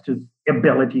Sylvester's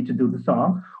ability to do the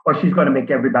song, or she's going to make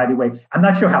everybody wait. I'm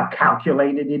not sure how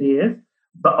calculated it is,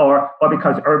 or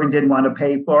because Irving didn't want to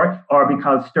pay for it, or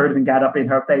because Sturtevant got up in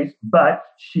her face, but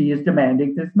she is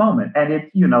demanding this moment. And it's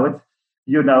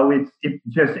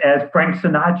just as Frank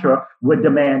Sinatra would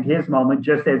demand his moment,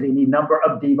 just as any number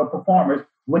of diva performers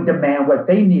would demand what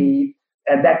they need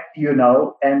and that,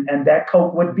 and that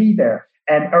coat would be there.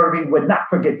 And Irving would not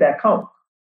forget that coat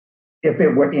if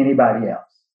it were anybody else.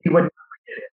 He would not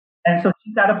forget it. And so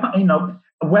she's got to,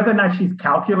 whether or not she's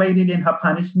calculated in her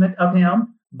punishment of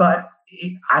him, but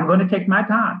I'm going to take my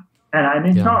time and I'm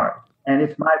in charge and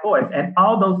it's my voice. And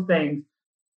all those things,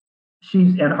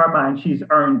 she's in her mind, she's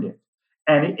earned it.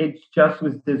 And it just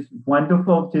was this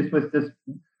wonderful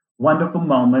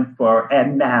moment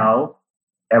and now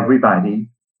everybody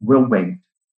will wait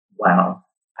while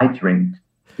I drink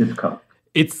this Coke.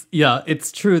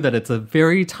 It's true that it's a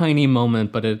very tiny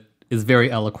moment, but it is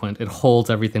very eloquent. It holds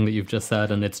everything that you've just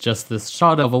said, and it's just this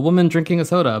shot of a woman drinking a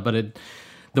soda, but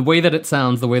the way that it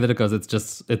sounds, the way that it goes,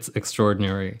 it's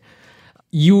extraordinary.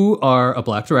 You are a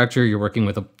Black director. You're working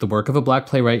with the work of a Black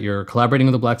playwright. You're collaborating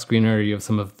with a Black screenwriter. You have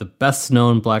some of the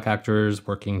best-known Black actors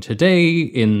working today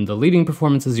in the leading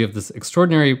performances. You have this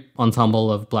extraordinary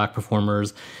ensemble of Black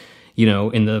performers,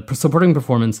 in the supporting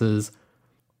performances.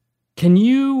 Can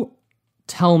you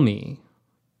tell me,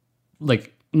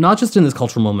 not just in this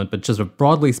cultural moment, but just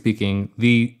broadly speaking,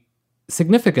 the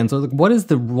significance, or what is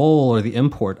the role or the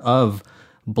import of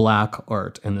Black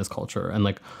art in this culture?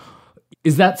 And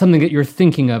is that something that you're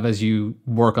thinking of as you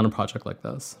work on a project like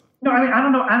this? No, I mean, I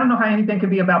don't know how anything can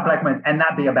be about Black men and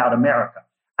not be about America.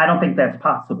 I don't think that's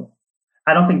possible.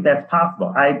 I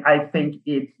think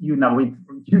it's,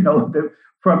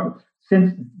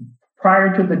 since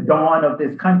prior to the dawn of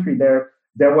this country, there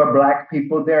were Black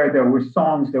people there were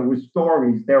songs, there were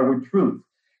stories, there were truths.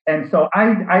 And so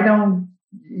I don't,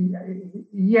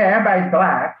 everybody's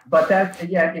Black, but that's,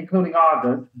 including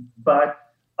August, but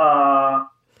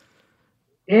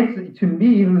it's, to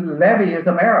me, Levee is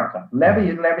America. Levee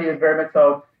is very much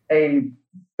so a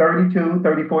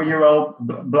 34-year-old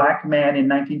Black man in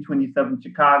 1927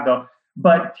 Chicago,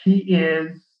 but he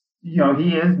is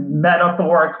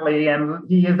metaphorically, and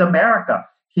he is America.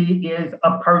 He is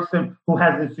a person who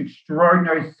has this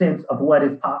extraordinary sense of what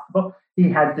is possible. He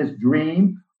has this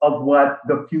dream of what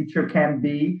the future can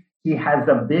be. He has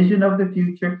a vision of the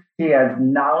future. He has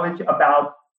knowledge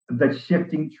about the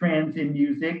shifting trends in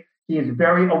music. He is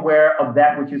very aware of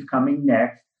that which is coming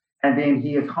next. And then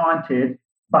he is haunted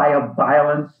by a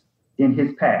violence in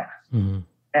his past. Mm-hmm.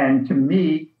 And to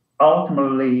me,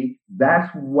 ultimately,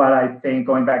 that's what I think,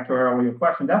 going back to our earlier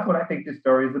question, that's what I think this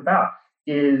story is about.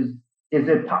 Is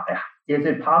it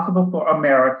possible for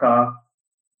America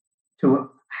to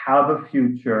have a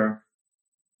future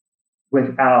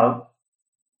without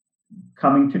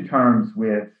coming to terms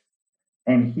with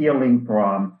and healing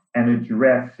from and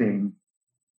addressing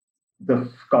the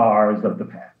scars of the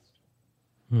past?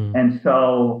 And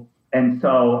so I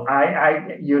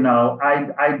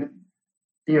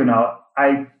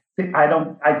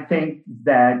think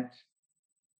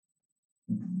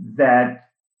that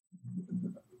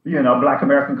Black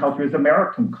American culture is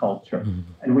American culture,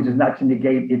 and which is not to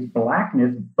negate its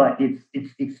Blackness, but its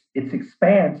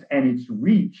expanse and its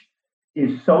reach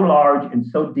is so large and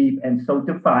so deep and so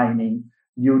defining,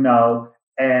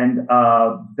 and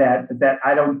that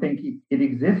I don't think it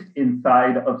exists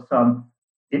inside of some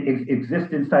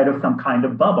kind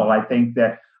of bubble. I think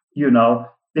that,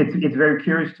 it's very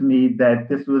curious to me that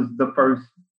this was the first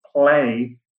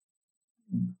play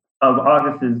of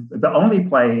August's, the only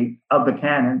play of the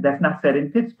canon that's not set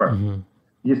in Pittsburgh. Mm-hmm.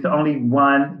 It's the only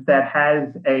one that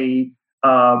has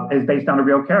is based on a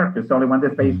real character. It's the only one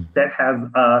that's based that has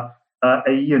a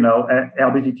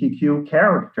LGBTQ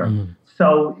character. Mm-hmm.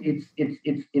 So it's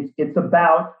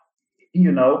about,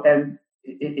 and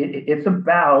it's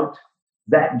about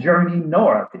that journey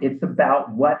north. It's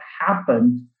about what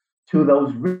happened to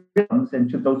those rhythms and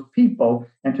to those people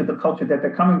and to the culture that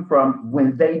they're coming from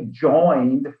when they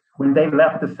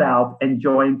left the South and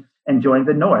joined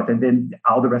the North. And then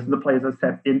all the rest of the plays are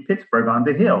set in Pittsburgh on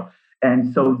the Hill.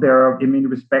 And so there are, in many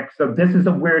respects, so this is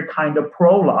a weird kind of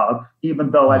prologue,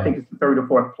 even though I think it's the third or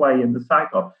fourth play in the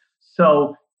cycle.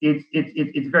 So it's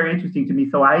very interesting to me.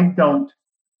 So I don't,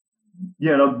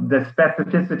 the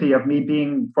specificity of me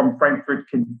being from Frankfort,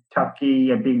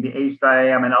 Kentucky, and being the age that I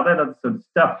am and all that other sort of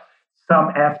stuff,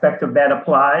 some aspect of that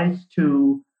applies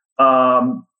to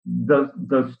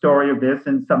the story of this,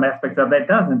 and some aspects of that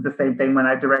doesn't. The same thing when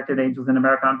I directed Angels in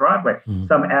America on Broadway. Mm.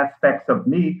 Some aspects of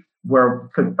me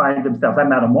could find themselves. I'm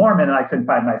not a Mormon, and I couldn't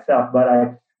find myself, but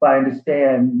I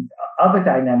understand other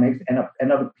dynamics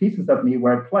and other pieces of me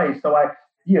where it plays. So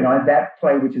and that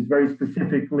play, which is very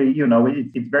specifically,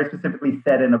 it's very specifically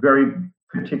set in a very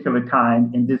particular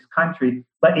time in this country,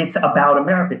 but it's about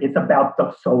America. It's about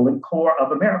the soul and core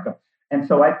of America. And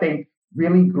so I think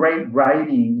really great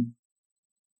writing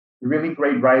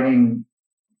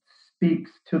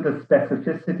speaks to the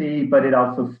specificity, but it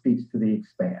also speaks to the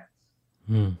expanse.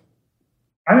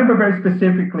 I remember very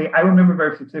specifically,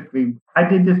 I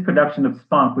did this production of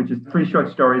Spunk, which is 3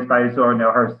 short stories by Zora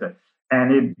Neale Hurston.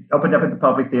 And it opened up at the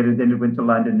Public Theater, then it went to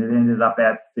London, and it ended up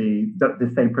at the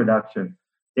same production.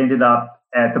 It ended up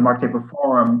at the Mark Taper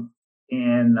Forum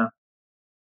in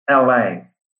LA.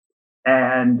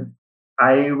 And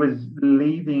I was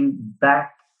leaving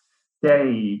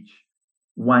backstage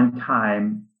one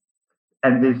time,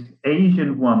 and this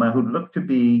Asian woman who looked to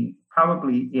be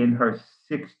probably in her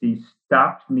 60s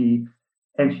stopped me,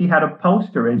 and she had a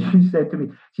poster, and she said to me,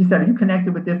 "Are you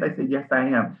connected with this?" I said, "Yes, I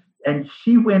am." And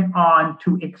she went on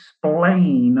to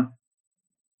explain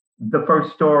the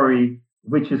first story,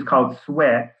 which is called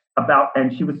Sweat,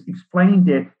 and she was explained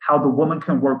it, how the woman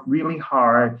can work really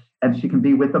hard and she can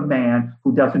be with a man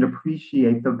who doesn't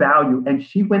appreciate the value. And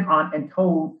she went on and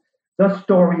told the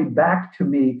story back to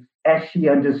me as she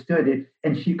understood it.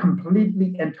 And she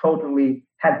completely and totally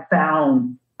had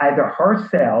found either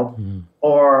herself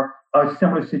or a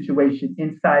similar situation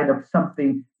inside of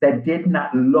something that did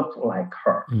not look like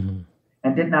her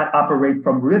and did not operate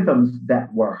from rhythms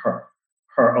that were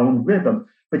her own rhythms.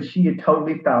 But she had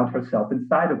totally found herself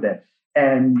inside of that.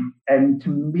 And to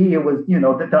me, it was,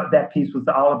 that piece was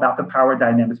all about the power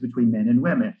dynamics between men and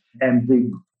women and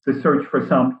the search for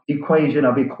some equation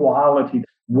of equality.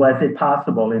 Was it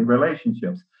possible in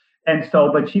relationships? And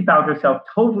so, but she found herself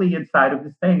totally inside of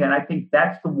this thing. And I think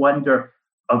that's the wonder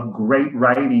of great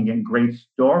writing and great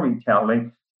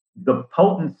storytelling, the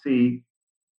potency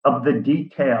of the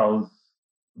details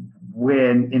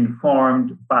when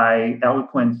informed by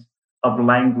eloquence of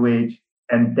language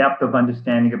and depth of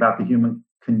understanding about the human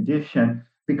condition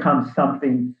becomes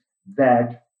something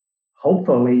that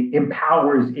hopefully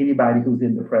empowers anybody who's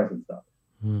in the presence of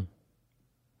it.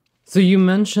 So you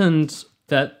mentioned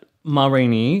that Ma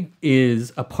Rainey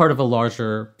is a part of a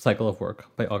larger cycle of work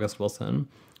by August Wilson,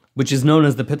 which is known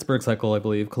as the Pittsburgh cycle, I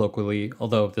believe, colloquially,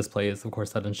 although this play is, of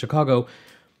course, set in Chicago.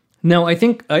 Now, I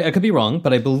think, I could be wrong,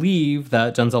 but I believe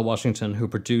that Denzel Washington, who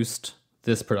produced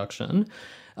this production,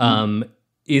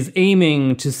 is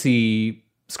aiming to see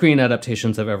screen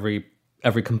adaptations of every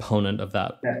component of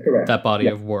that body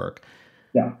of work.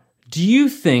 Yeah. Do you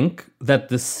think that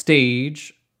the screen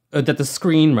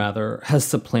has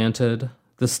supplanted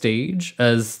the stage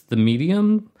as the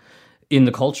medium in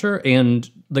the culture? And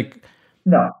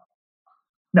No.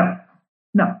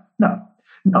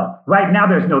 Right now,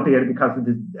 there's no theater because of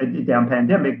the damn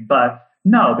pandemic. But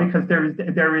no, because there is,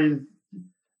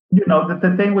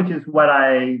 the thing which is what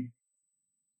I,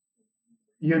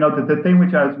 the thing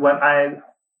which is what I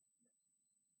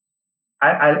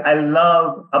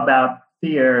love about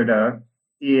theater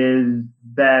is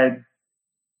that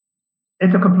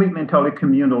it's a completely and totally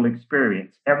communal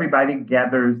experience. Everybody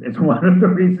gathers. It's one of the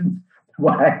reasons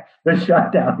why the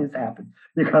shutdown has happened,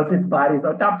 because it's bodies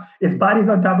on top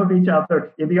of each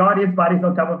other in the audience, bodies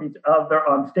on top of each other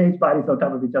on stage, bodies on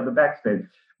top of each other backstage.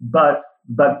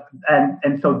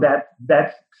 And so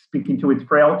that's speaking to its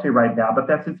frailty right now, but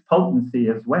that's its potency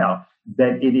as well.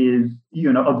 That it is,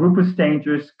 a group of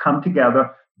strangers come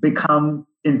together, become,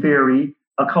 in theory,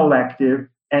 a collective,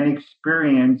 and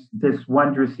experience this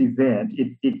wondrous event.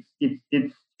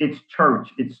 It's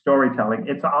church, it's storytelling,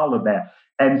 it's all of that.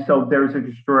 And so there's an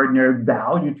extraordinary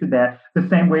value to that. The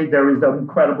same way there is an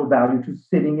incredible value to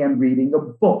sitting and reading a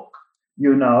book. A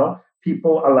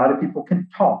lot of people can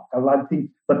talk, a lot of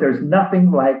things, but there's nothing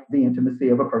like the intimacy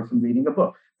of a person reading a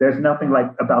book. There's nothing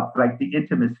about the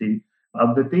intimacy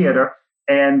of the theater.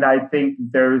 And I think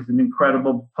there's an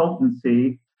incredible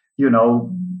potency.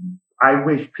 I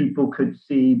wish people could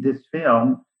see this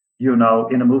film,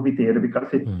 in a movie theater,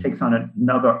 because it takes on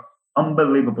another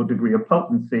unbelievable degree of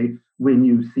potency when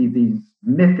you see these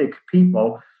mythic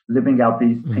people living out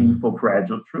these painful,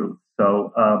 fragile truths.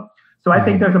 So I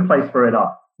think there's a place for it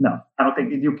all. No, I don't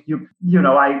think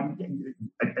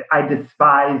I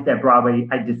despise that Broadway.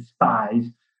 I despise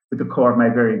with the core of my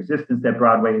very existence that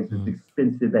Broadway is as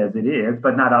expensive as it is,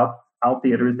 but not all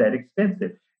theater is that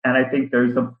expensive. And I think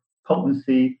there's a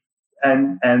potency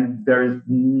and there's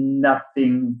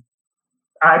nothing.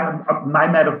 My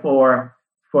metaphor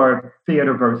for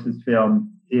theater versus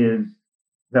film is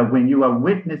that when you are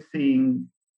witnessing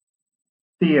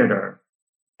theater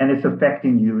and it's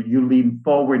affecting you, you lean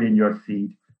forward in your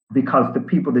seat because the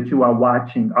people that you are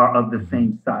watching are of the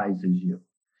same size as you.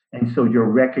 And so you're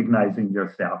recognizing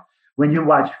yourself. When you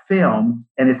watch film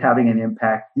and it's having an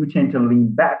impact, you tend to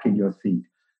lean back in your seat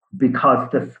because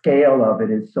the scale of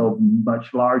it is so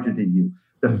much larger than you.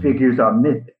 The figures are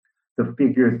mythic. The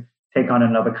figures take on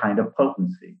another kind of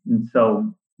potency. And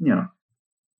so,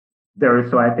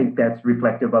 So I think that's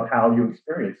reflective of how you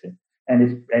experience it and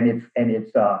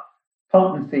its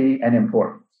potency and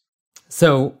importance.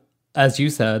 So, as you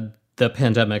said, the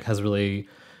pandemic has really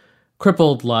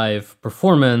crippled live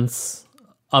performance.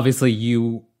 Obviously,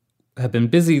 you have been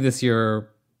busy this year,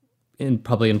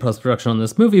 probably in post-production on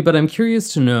this movie, but I'm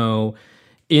curious to know,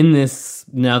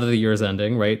 now that the year is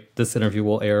ending, right? This interview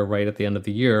will air right at the end of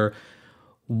the year.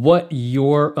 What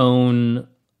your own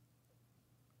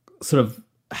sort of,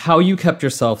 how you kept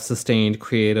yourself sustained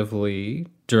creatively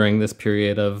during this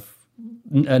period of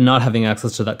not having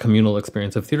access to that communal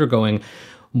experience of theater going.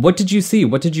 What did you see?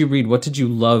 What did you read? What did you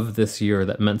love this year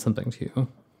that meant something to you?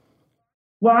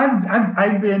 Well,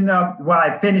 I've been,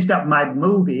 I finished up my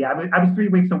movie. I was 3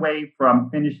 weeks away from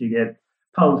finishing it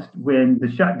post when the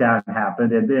shutdown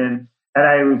happened. And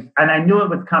I knew it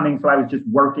was coming. So I was just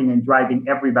working and driving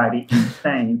everybody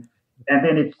insane. And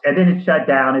then it shut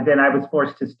down, and then I was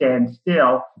forced to stand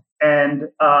still. And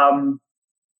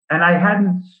I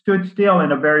hadn't stood still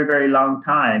in a very, very long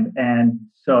time. And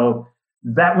so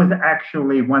that was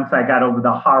actually, once I got over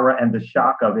the horror and the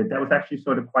shock of it, that was actually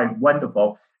sort of quite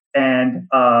wonderful. And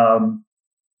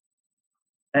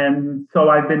so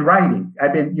I've been writing.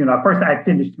 First I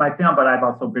finished my film, but I've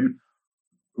also been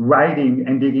writing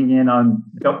and digging in on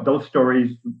those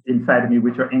stories inside of me,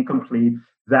 which are incomplete,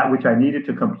 that which I needed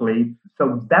to complete.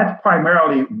 So that's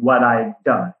primarily what I've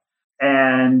done.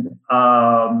 And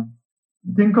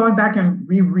then going back and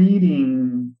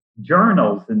rereading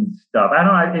journals and stuff. I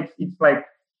don't know, it's like,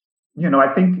 I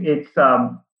think it's,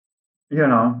 I've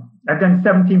done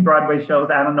 17 Broadway shows.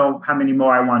 I don't know how many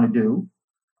more I want to do.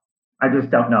 I just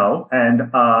don't know.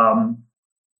 And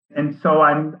so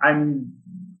I'm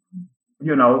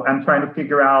trying to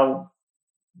figure out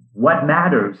what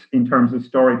matters in terms of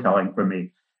storytelling for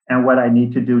me and what I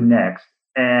need to do next.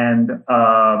 And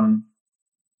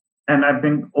I've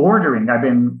been ordering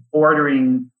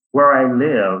where I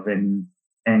live and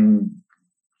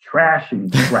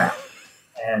trashing crap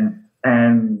and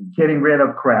getting rid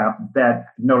of crap that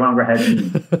no longer has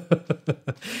need.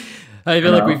 I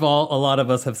feel like a lot of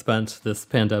us have spent this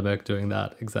pandemic doing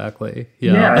that. Exactly.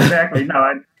 Yeah, exactly.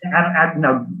 No,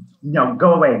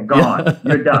 go away, gone.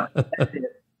 You're done. That's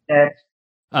it. Next.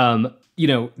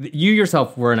 You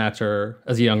yourself were an actor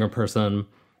as a younger person.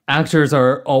 Actors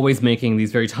are always making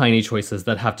these very tiny choices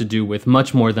that have to do with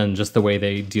much more than just the way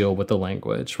they deal with the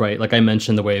language, right? Like I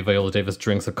mentioned, the way Viola Davis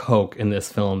drinks a Coke in this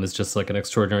film is just like an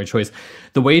extraordinary choice.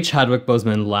 The way Chadwick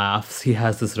Boseman laughs, he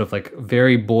has this sort of like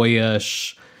very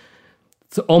boyish,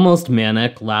 it's almost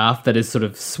manic laugh that is sort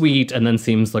of sweet and then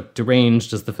seems like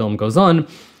deranged as the film goes on.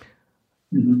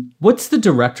 Mm-hmm. What's the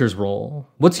director's role?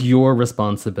 What's your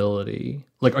responsibility?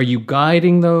 Like, are you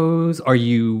guiding those? Are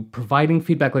you providing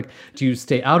feedback? Like, do you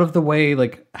stay out of the way?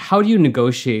 Like, how do you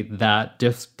negotiate that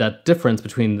difference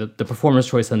between the performer's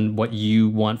choice and what you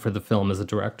want for the film as a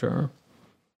director?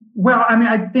 Well, I mean,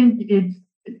 I think it's,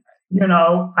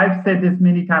 I've said this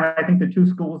many times. I think the two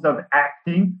schools of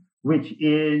acting, which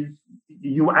is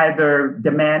you either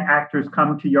demand actors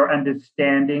come to your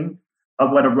understanding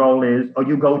of what a role is, or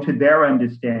you go to their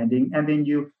understanding, and then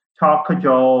you talk,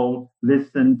 cajole,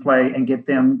 listen, play, and get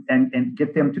them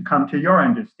to come to your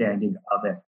understanding of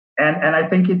it. And I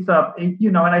think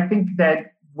and I think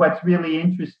that what's really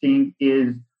interesting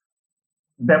is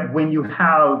that when you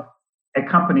have a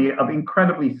company of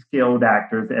incredibly skilled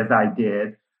actors, as I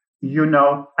did,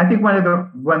 I think one of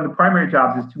the primary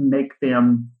jobs is to make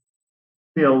them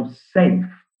feel safe.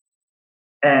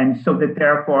 And so that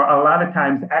therefore, a lot of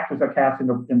times actors are cast in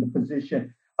the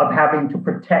position of having to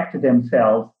protect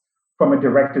themselves from a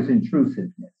director's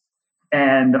intrusiveness.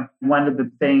 And one of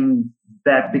the things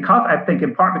that, because I think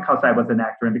in part because I was an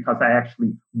actor and because I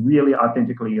actually really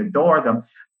authentically adore them,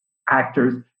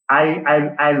 actors,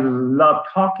 I love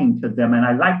talking to them and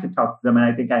I like to talk to them and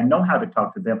I think I know how to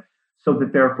talk to them. So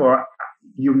that therefore,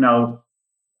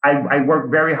 I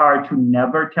work very hard to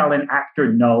never tell an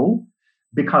actor no,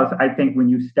 because I think when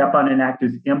you step on an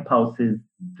actor's impulses,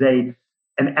 an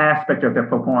aspect of their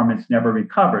performance never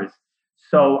recovers.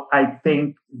 So I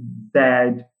think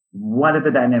that one of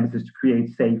the dynamics is to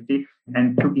create safety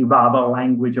and to evolve a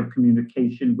language of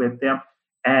communication with them.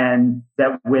 And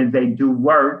that when they do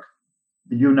work,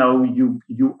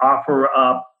 you offer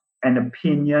up an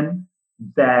opinion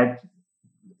that,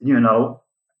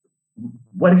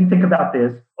 what do you think about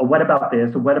this? Or what about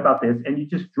this? Or what about this? And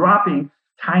you're just dropping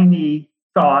tiny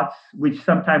thoughts, which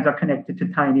sometimes are connected to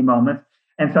tiny moments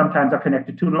and sometimes are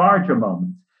connected to larger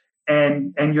moments.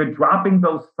 And you're dropping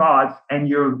those thoughts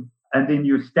and then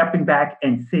you're stepping back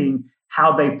and seeing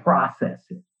how they process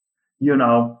it.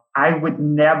 I would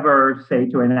never say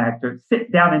to an actor,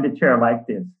 sit down in the chair like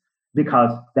this.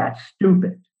 because that's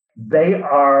stupid. They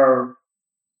are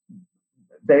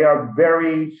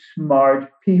very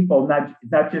smart people,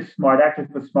 not just smart actors,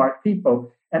 but smart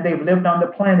people. And they've lived on the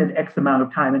planet X amount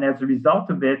of time. And as a result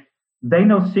of it, they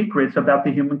know secrets about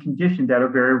the human condition that are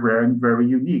very rare and very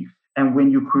unique. And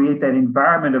when you create that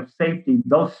environment of safety,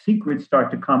 those secrets start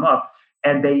to come up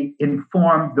and they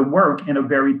inform the work in a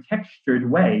very textured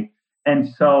way. And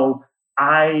so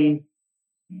I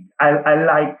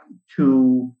like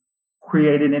to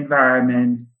create an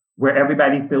environment where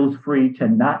everybody feels free to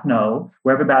not know,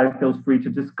 where everybody feels free to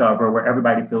discover, where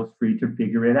everybody feels free to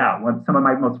figure it out. Some of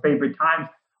my most favorite times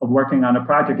of working on a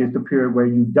project is the period where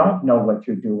you don't know what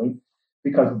you're doing,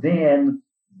 because then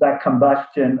that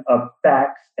combustion of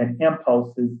facts and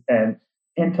impulses and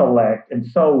intellect and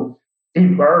so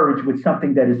emerge with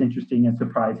something that is interesting and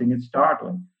surprising and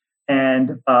startling.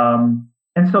 And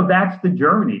so that's the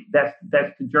journey. That's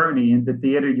the journey. In the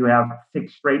theater, you have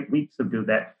 6 straight weeks to do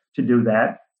that.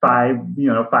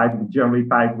 Generally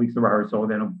 5 weeks of rehearsal,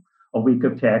 then a week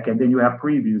of tech, and then you have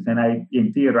previews. And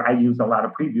in theater, I use a lot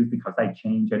of previews because I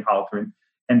change and alter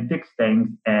and fix things.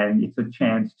 And it's a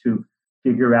chance to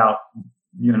figure out,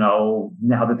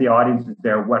 now that the audience is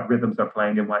there, what rhythms are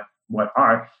playing and what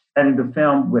aren't. And in the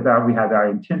film, we have our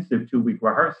intensive 2-week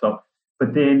rehearsal.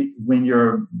 But then when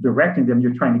you're directing them,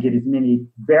 you're trying to get as many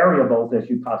variables as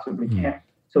you possibly can.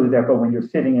 So therefore, when you're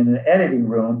sitting in an editing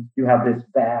room, you have this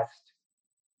vast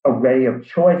array of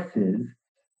choices.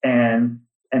 And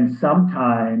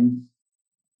sometimes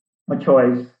a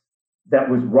choice that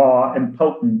was raw and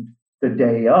potent the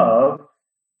day of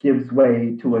gives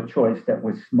way to a choice that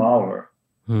was smaller.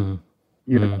 So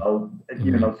you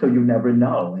never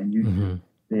know.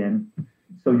 And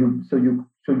so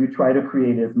you try to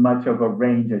create as much of a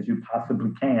range as you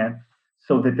possibly can,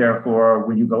 so that therefore,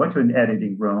 when you go into an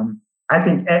editing room, I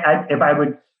think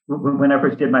when I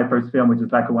first did my first film, which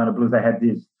is Lackawanna Blues, I had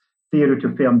this theater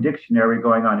to film dictionary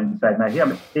going on inside my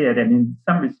head. And in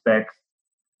some respects,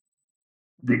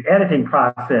 the editing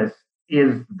process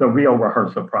is the real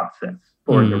rehearsal process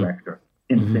for a director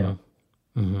in film,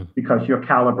 because you're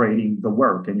calibrating the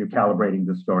work and you're calibrating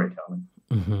the storytelling.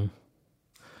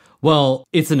 Well,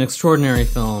 it's an extraordinary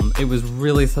film. It was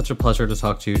really such a pleasure to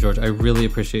talk to you, George. I really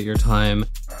appreciate your time.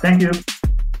 Thank you.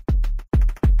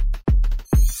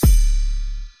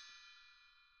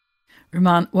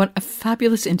 Rumaan, what a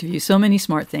fabulous interview. So many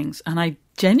smart things. And I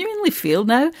genuinely feel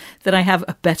now that I have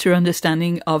a better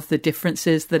understanding of the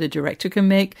differences that a director can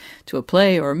make to a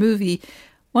play or a movie.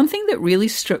 One thing that really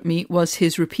struck me was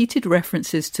his repeated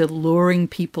references to luring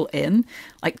people in,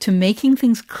 like to making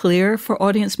things clear for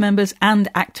audience members and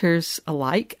actors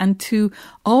alike, and to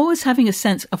always having a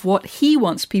sense of what he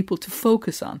wants people to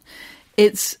focus on.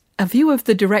 It's a view of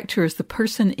the director as the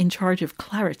person in charge of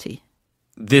clarity.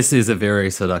 This is a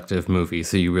very seductive movie,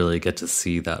 so you really get to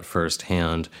see that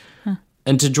firsthand.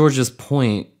 And to George's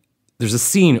point, there's a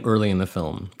scene early in the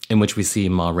film in which we see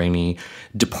Ma Rainey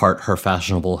depart her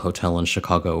fashionable hotel in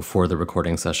Chicago for the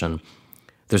recording session.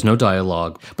 There's no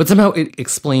dialogue, but somehow it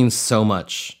explains so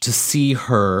much to see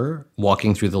her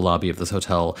walking through the lobby of this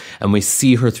hotel, and we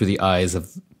see her through the eyes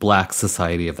of Black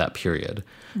society of that period.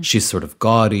 She's sort of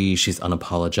gaudy, she's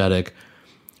unapologetic.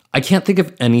 I can't think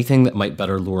of anything that might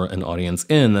better lure an audience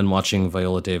in than watching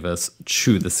Viola Davis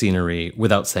chew the scenery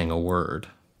without saying a word.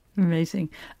 Amazing.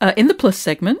 In the Plus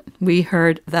segment, we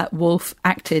heard that Wolf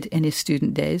acted in his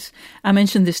student days. I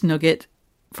mentioned this nugget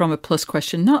from a Plus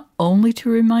question, not only to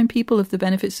remind people of the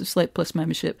benefits of Slate Plus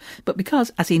membership, but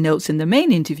because, as he notes in the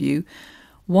main interview,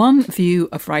 one view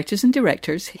of writers and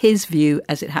directors, his view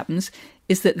as it happens,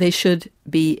 is that they should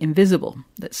be invisible,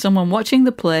 that someone watching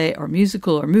the play or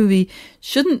musical or movie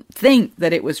shouldn't think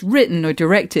that it was written or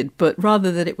directed, but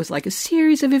rather that it was like a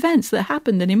series of events that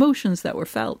happened and emotions that were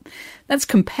felt. That's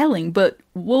compelling, but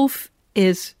Wolf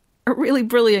is a really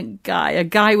brilliant guy, a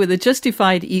guy with a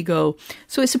justified ego.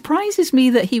 So it surprises me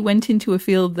that he went into a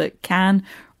field that can,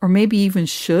 or maybe even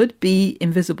should, be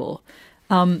invisible.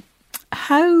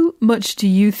 How much do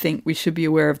you think we should be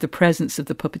aware of the presence of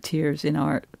the puppeteers in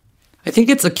art? I think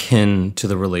it's akin to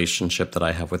the relationship that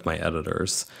I have with my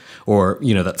editors, or,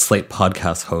 that Slate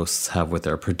podcast hosts have with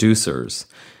their producers.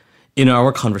 In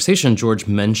our conversation, George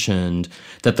mentioned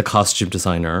that the costume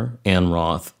designer, Anne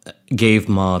Roth, gave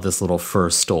Ma this little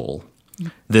fur stole.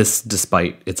 This,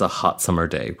 despite it's a hot summer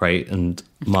day, right? And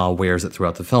Ma wears it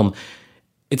throughout the film.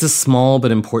 It's a small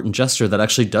but important gesture that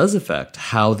actually does affect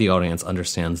how the audience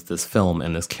understands this film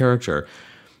and this character.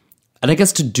 And I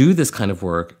guess to do this kind of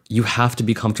work, you have to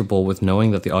be comfortable with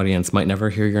knowing that the audience might never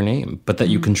hear your name, but that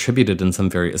you contributed in some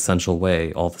very essential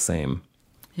way all the same.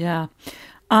 Yeah.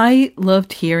 I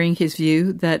loved hearing his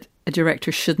view that a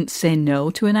director shouldn't say no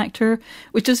to an actor,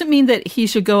 which doesn't mean that he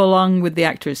should go along with the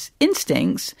actor's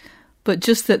instincts, but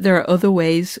just that there are other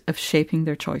ways of shaping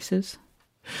their choices.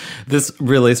 This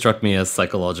really struck me as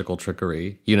psychological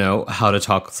trickery. You know, how to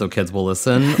talk so kids will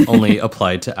listen, only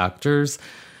applied to actors.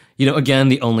 You know, again,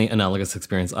 the only analogous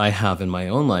experience I have in my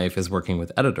own life is working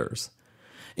with editors.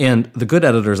 And the good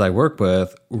editors I work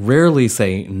with rarely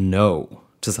say no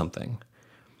to something.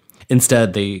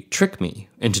 Instead, they trick me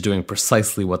into doing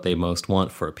precisely what they most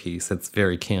want for a piece. It's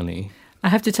very canny. I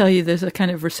have to tell you, there's a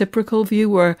kind of reciprocal view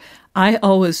where I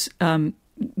always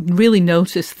really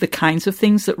notice the kinds of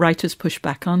things that writers push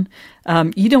back on.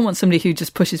 You don't want somebody who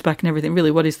just pushes back on everything.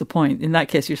 Really, what is the point? In that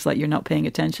case, you're just like, you're not paying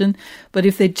attention. But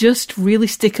if they just really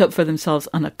stick up for themselves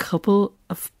on a couple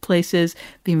of places,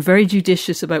 being very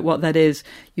judicious about what that is,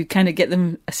 you kind of get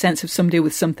them a sense of somebody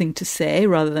with something to say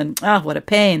rather than, what a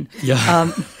pain.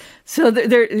 Yeah. So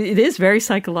there, it is very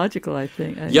psychological, I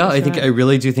think. I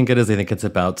really do think it is. I think it's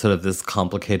about sort of this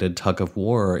complicated tug of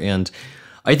war. And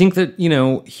I think that, you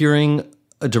know, hearing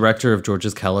a director of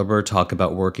George's caliber talk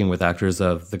about working with actors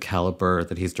of the caliber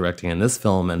that he's directing in this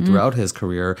film and throughout his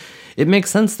career, it makes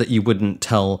sense that you wouldn't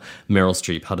tell Meryl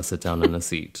Streep how to sit down in a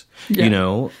seat, you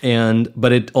know?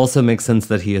 But it also makes sense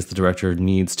that he, as the director,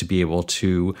 needs to be able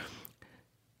to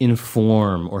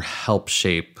inform or help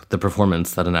shape the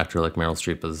performance that an actor like Meryl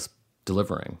Streep is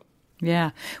delivering. Yeah.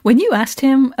 When you asked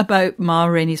him about Ma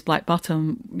Rainey's Black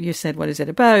Bottom, you said, what is it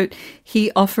about?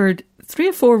 He offered 3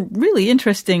 or 4 really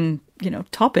interesting, you know,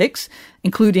 topics,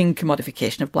 including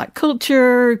commodification of Black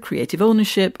culture, creative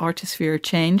ownership, artisphere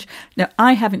change. Now,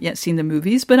 I haven't yet seen the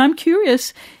movies, but I'm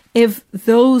curious if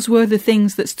those were the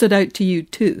things that stood out to you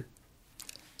too.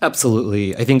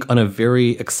 Absolutely. I think on a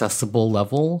very accessible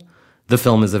level, the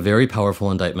film is a very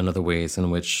powerful indictment of the ways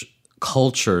in which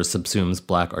culture subsumes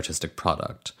Black artistic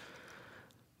product.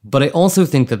 But I also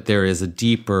think that there is a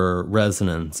deeper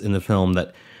resonance in the film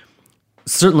that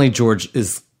certainly George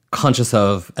is conscious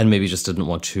of and maybe just didn't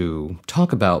want to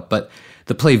talk about, but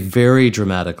the play very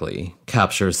dramatically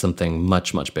captures something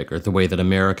much, much bigger, the way that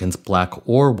Americans, Black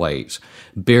or white,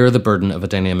 bear the burden of a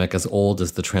dynamic as old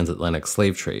as the transatlantic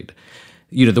slave trade.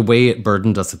 You know, the way it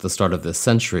burdened us at the start of this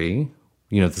century,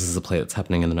 you know, this is a play that's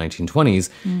happening in the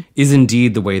 1920s, is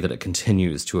indeed the way that it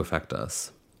continues to affect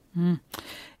us.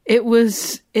 It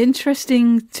was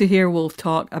interesting to hear Wolf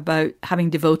talk about having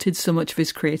devoted so much of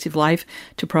his creative life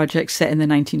to projects set in the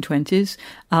 1920s.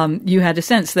 You had a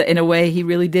sense that, in a way, he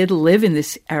really did live in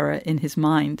this era in his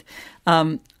mind.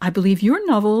 I believe your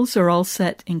novels are all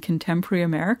set in contemporary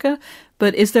America,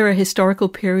 but is there a historical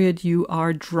period you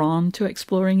are drawn to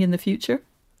exploring in the future?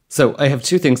 So I have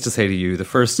 2 things to say to you. The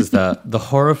first is that the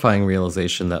horrifying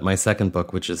realization that my second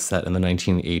book, which is set in the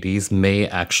 1980s, may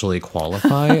actually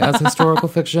qualify as historical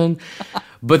fiction.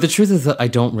 But the truth is that I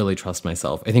don't really trust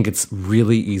myself. I think it's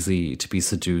really easy to be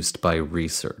seduced by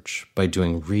research, by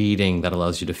doing reading that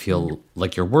allows you to feel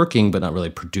like you're working but not really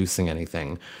producing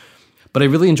anything. But I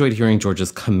really enjoyed hearing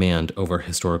George's command over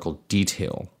historical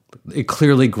detail. It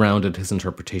clearly grounded his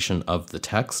interpretation of the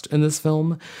text in this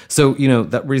film. So, you know,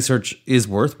 that research is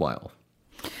worthwhile.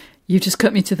 You just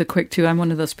cut me to the quick, too. I'm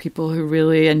one of those people who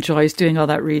really enjoys doing all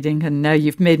that reading. And now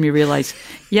you've made me realize,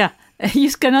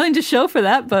 you've got nothing to show for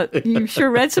that, but you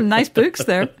sure read some nice books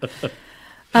there.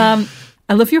 I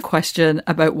love your question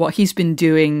about what he's been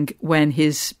doing when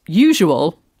his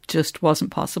usual just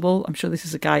wasn't possible. I'm sure this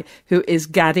is a guy who is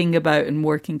gadding about and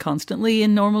working constantly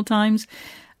in normal times.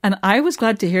 And I was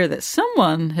glad to hear that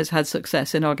someone has had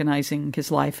success in organising his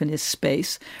life and his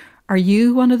space. Are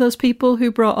you one of those people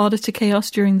who brought order to chaos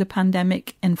during the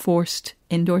pandemic-enforced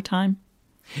indoor time?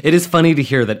 It is funny to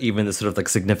hear that even this sort of like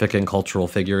significant cultural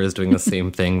figure is doing the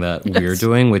same thing that we're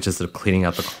doing, which is sort of cleaning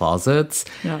out the closets.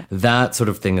 Yeah. That sort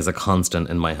of thing is a constant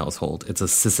in my household. It's a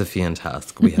Sisyphean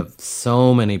task. We have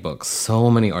so many books, so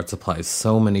many art supplies,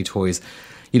 so many toys.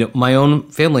 You know, my own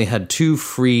family had 2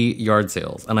 free yard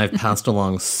sales, and I've passed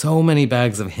along so many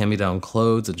bags of hand-me-down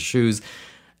clothes and shoes,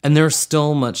 and there's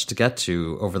still much to get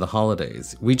to over the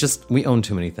holidays. We own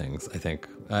too many things, I think,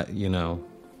 you know.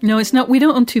 No, it's not. We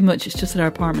don't own too much. It's just that our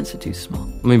apartments are too small.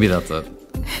 Maybe that's it.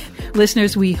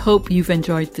 Listeners, we hope you've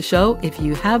enjoyed the show. If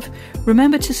you have,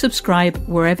 remember to subscribe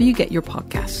wherever you get your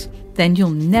podcasts. Then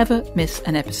you'll never miss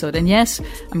an episode. And yes,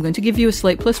 I'm going to give you a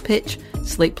Slate Plus pitch.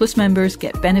 Slate Plus members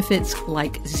get benefits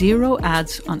like 0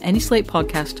 ads on any Slate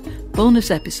podcast, bonus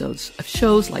episodes of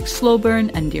shows like Slow Burn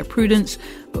and Dear Prudence,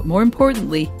 but more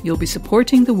importantly, you'll be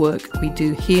supporting the work we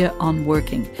do here on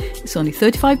Working. It's only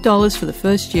 $35 for the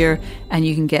first year, and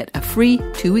you can get a free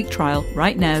 2-week trial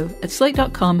right now at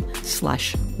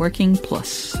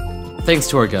slate.com/workingplus. Thanks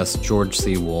to our guest, George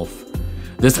C. Wolfe.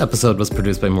 This episode was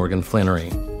produced by Morgan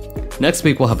Flannery. Next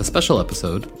week, we'll have a special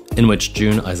episode in which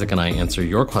June, Isaac, and I answer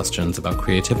your questions about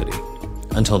creativity.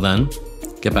 Until then,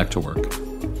 get back to work.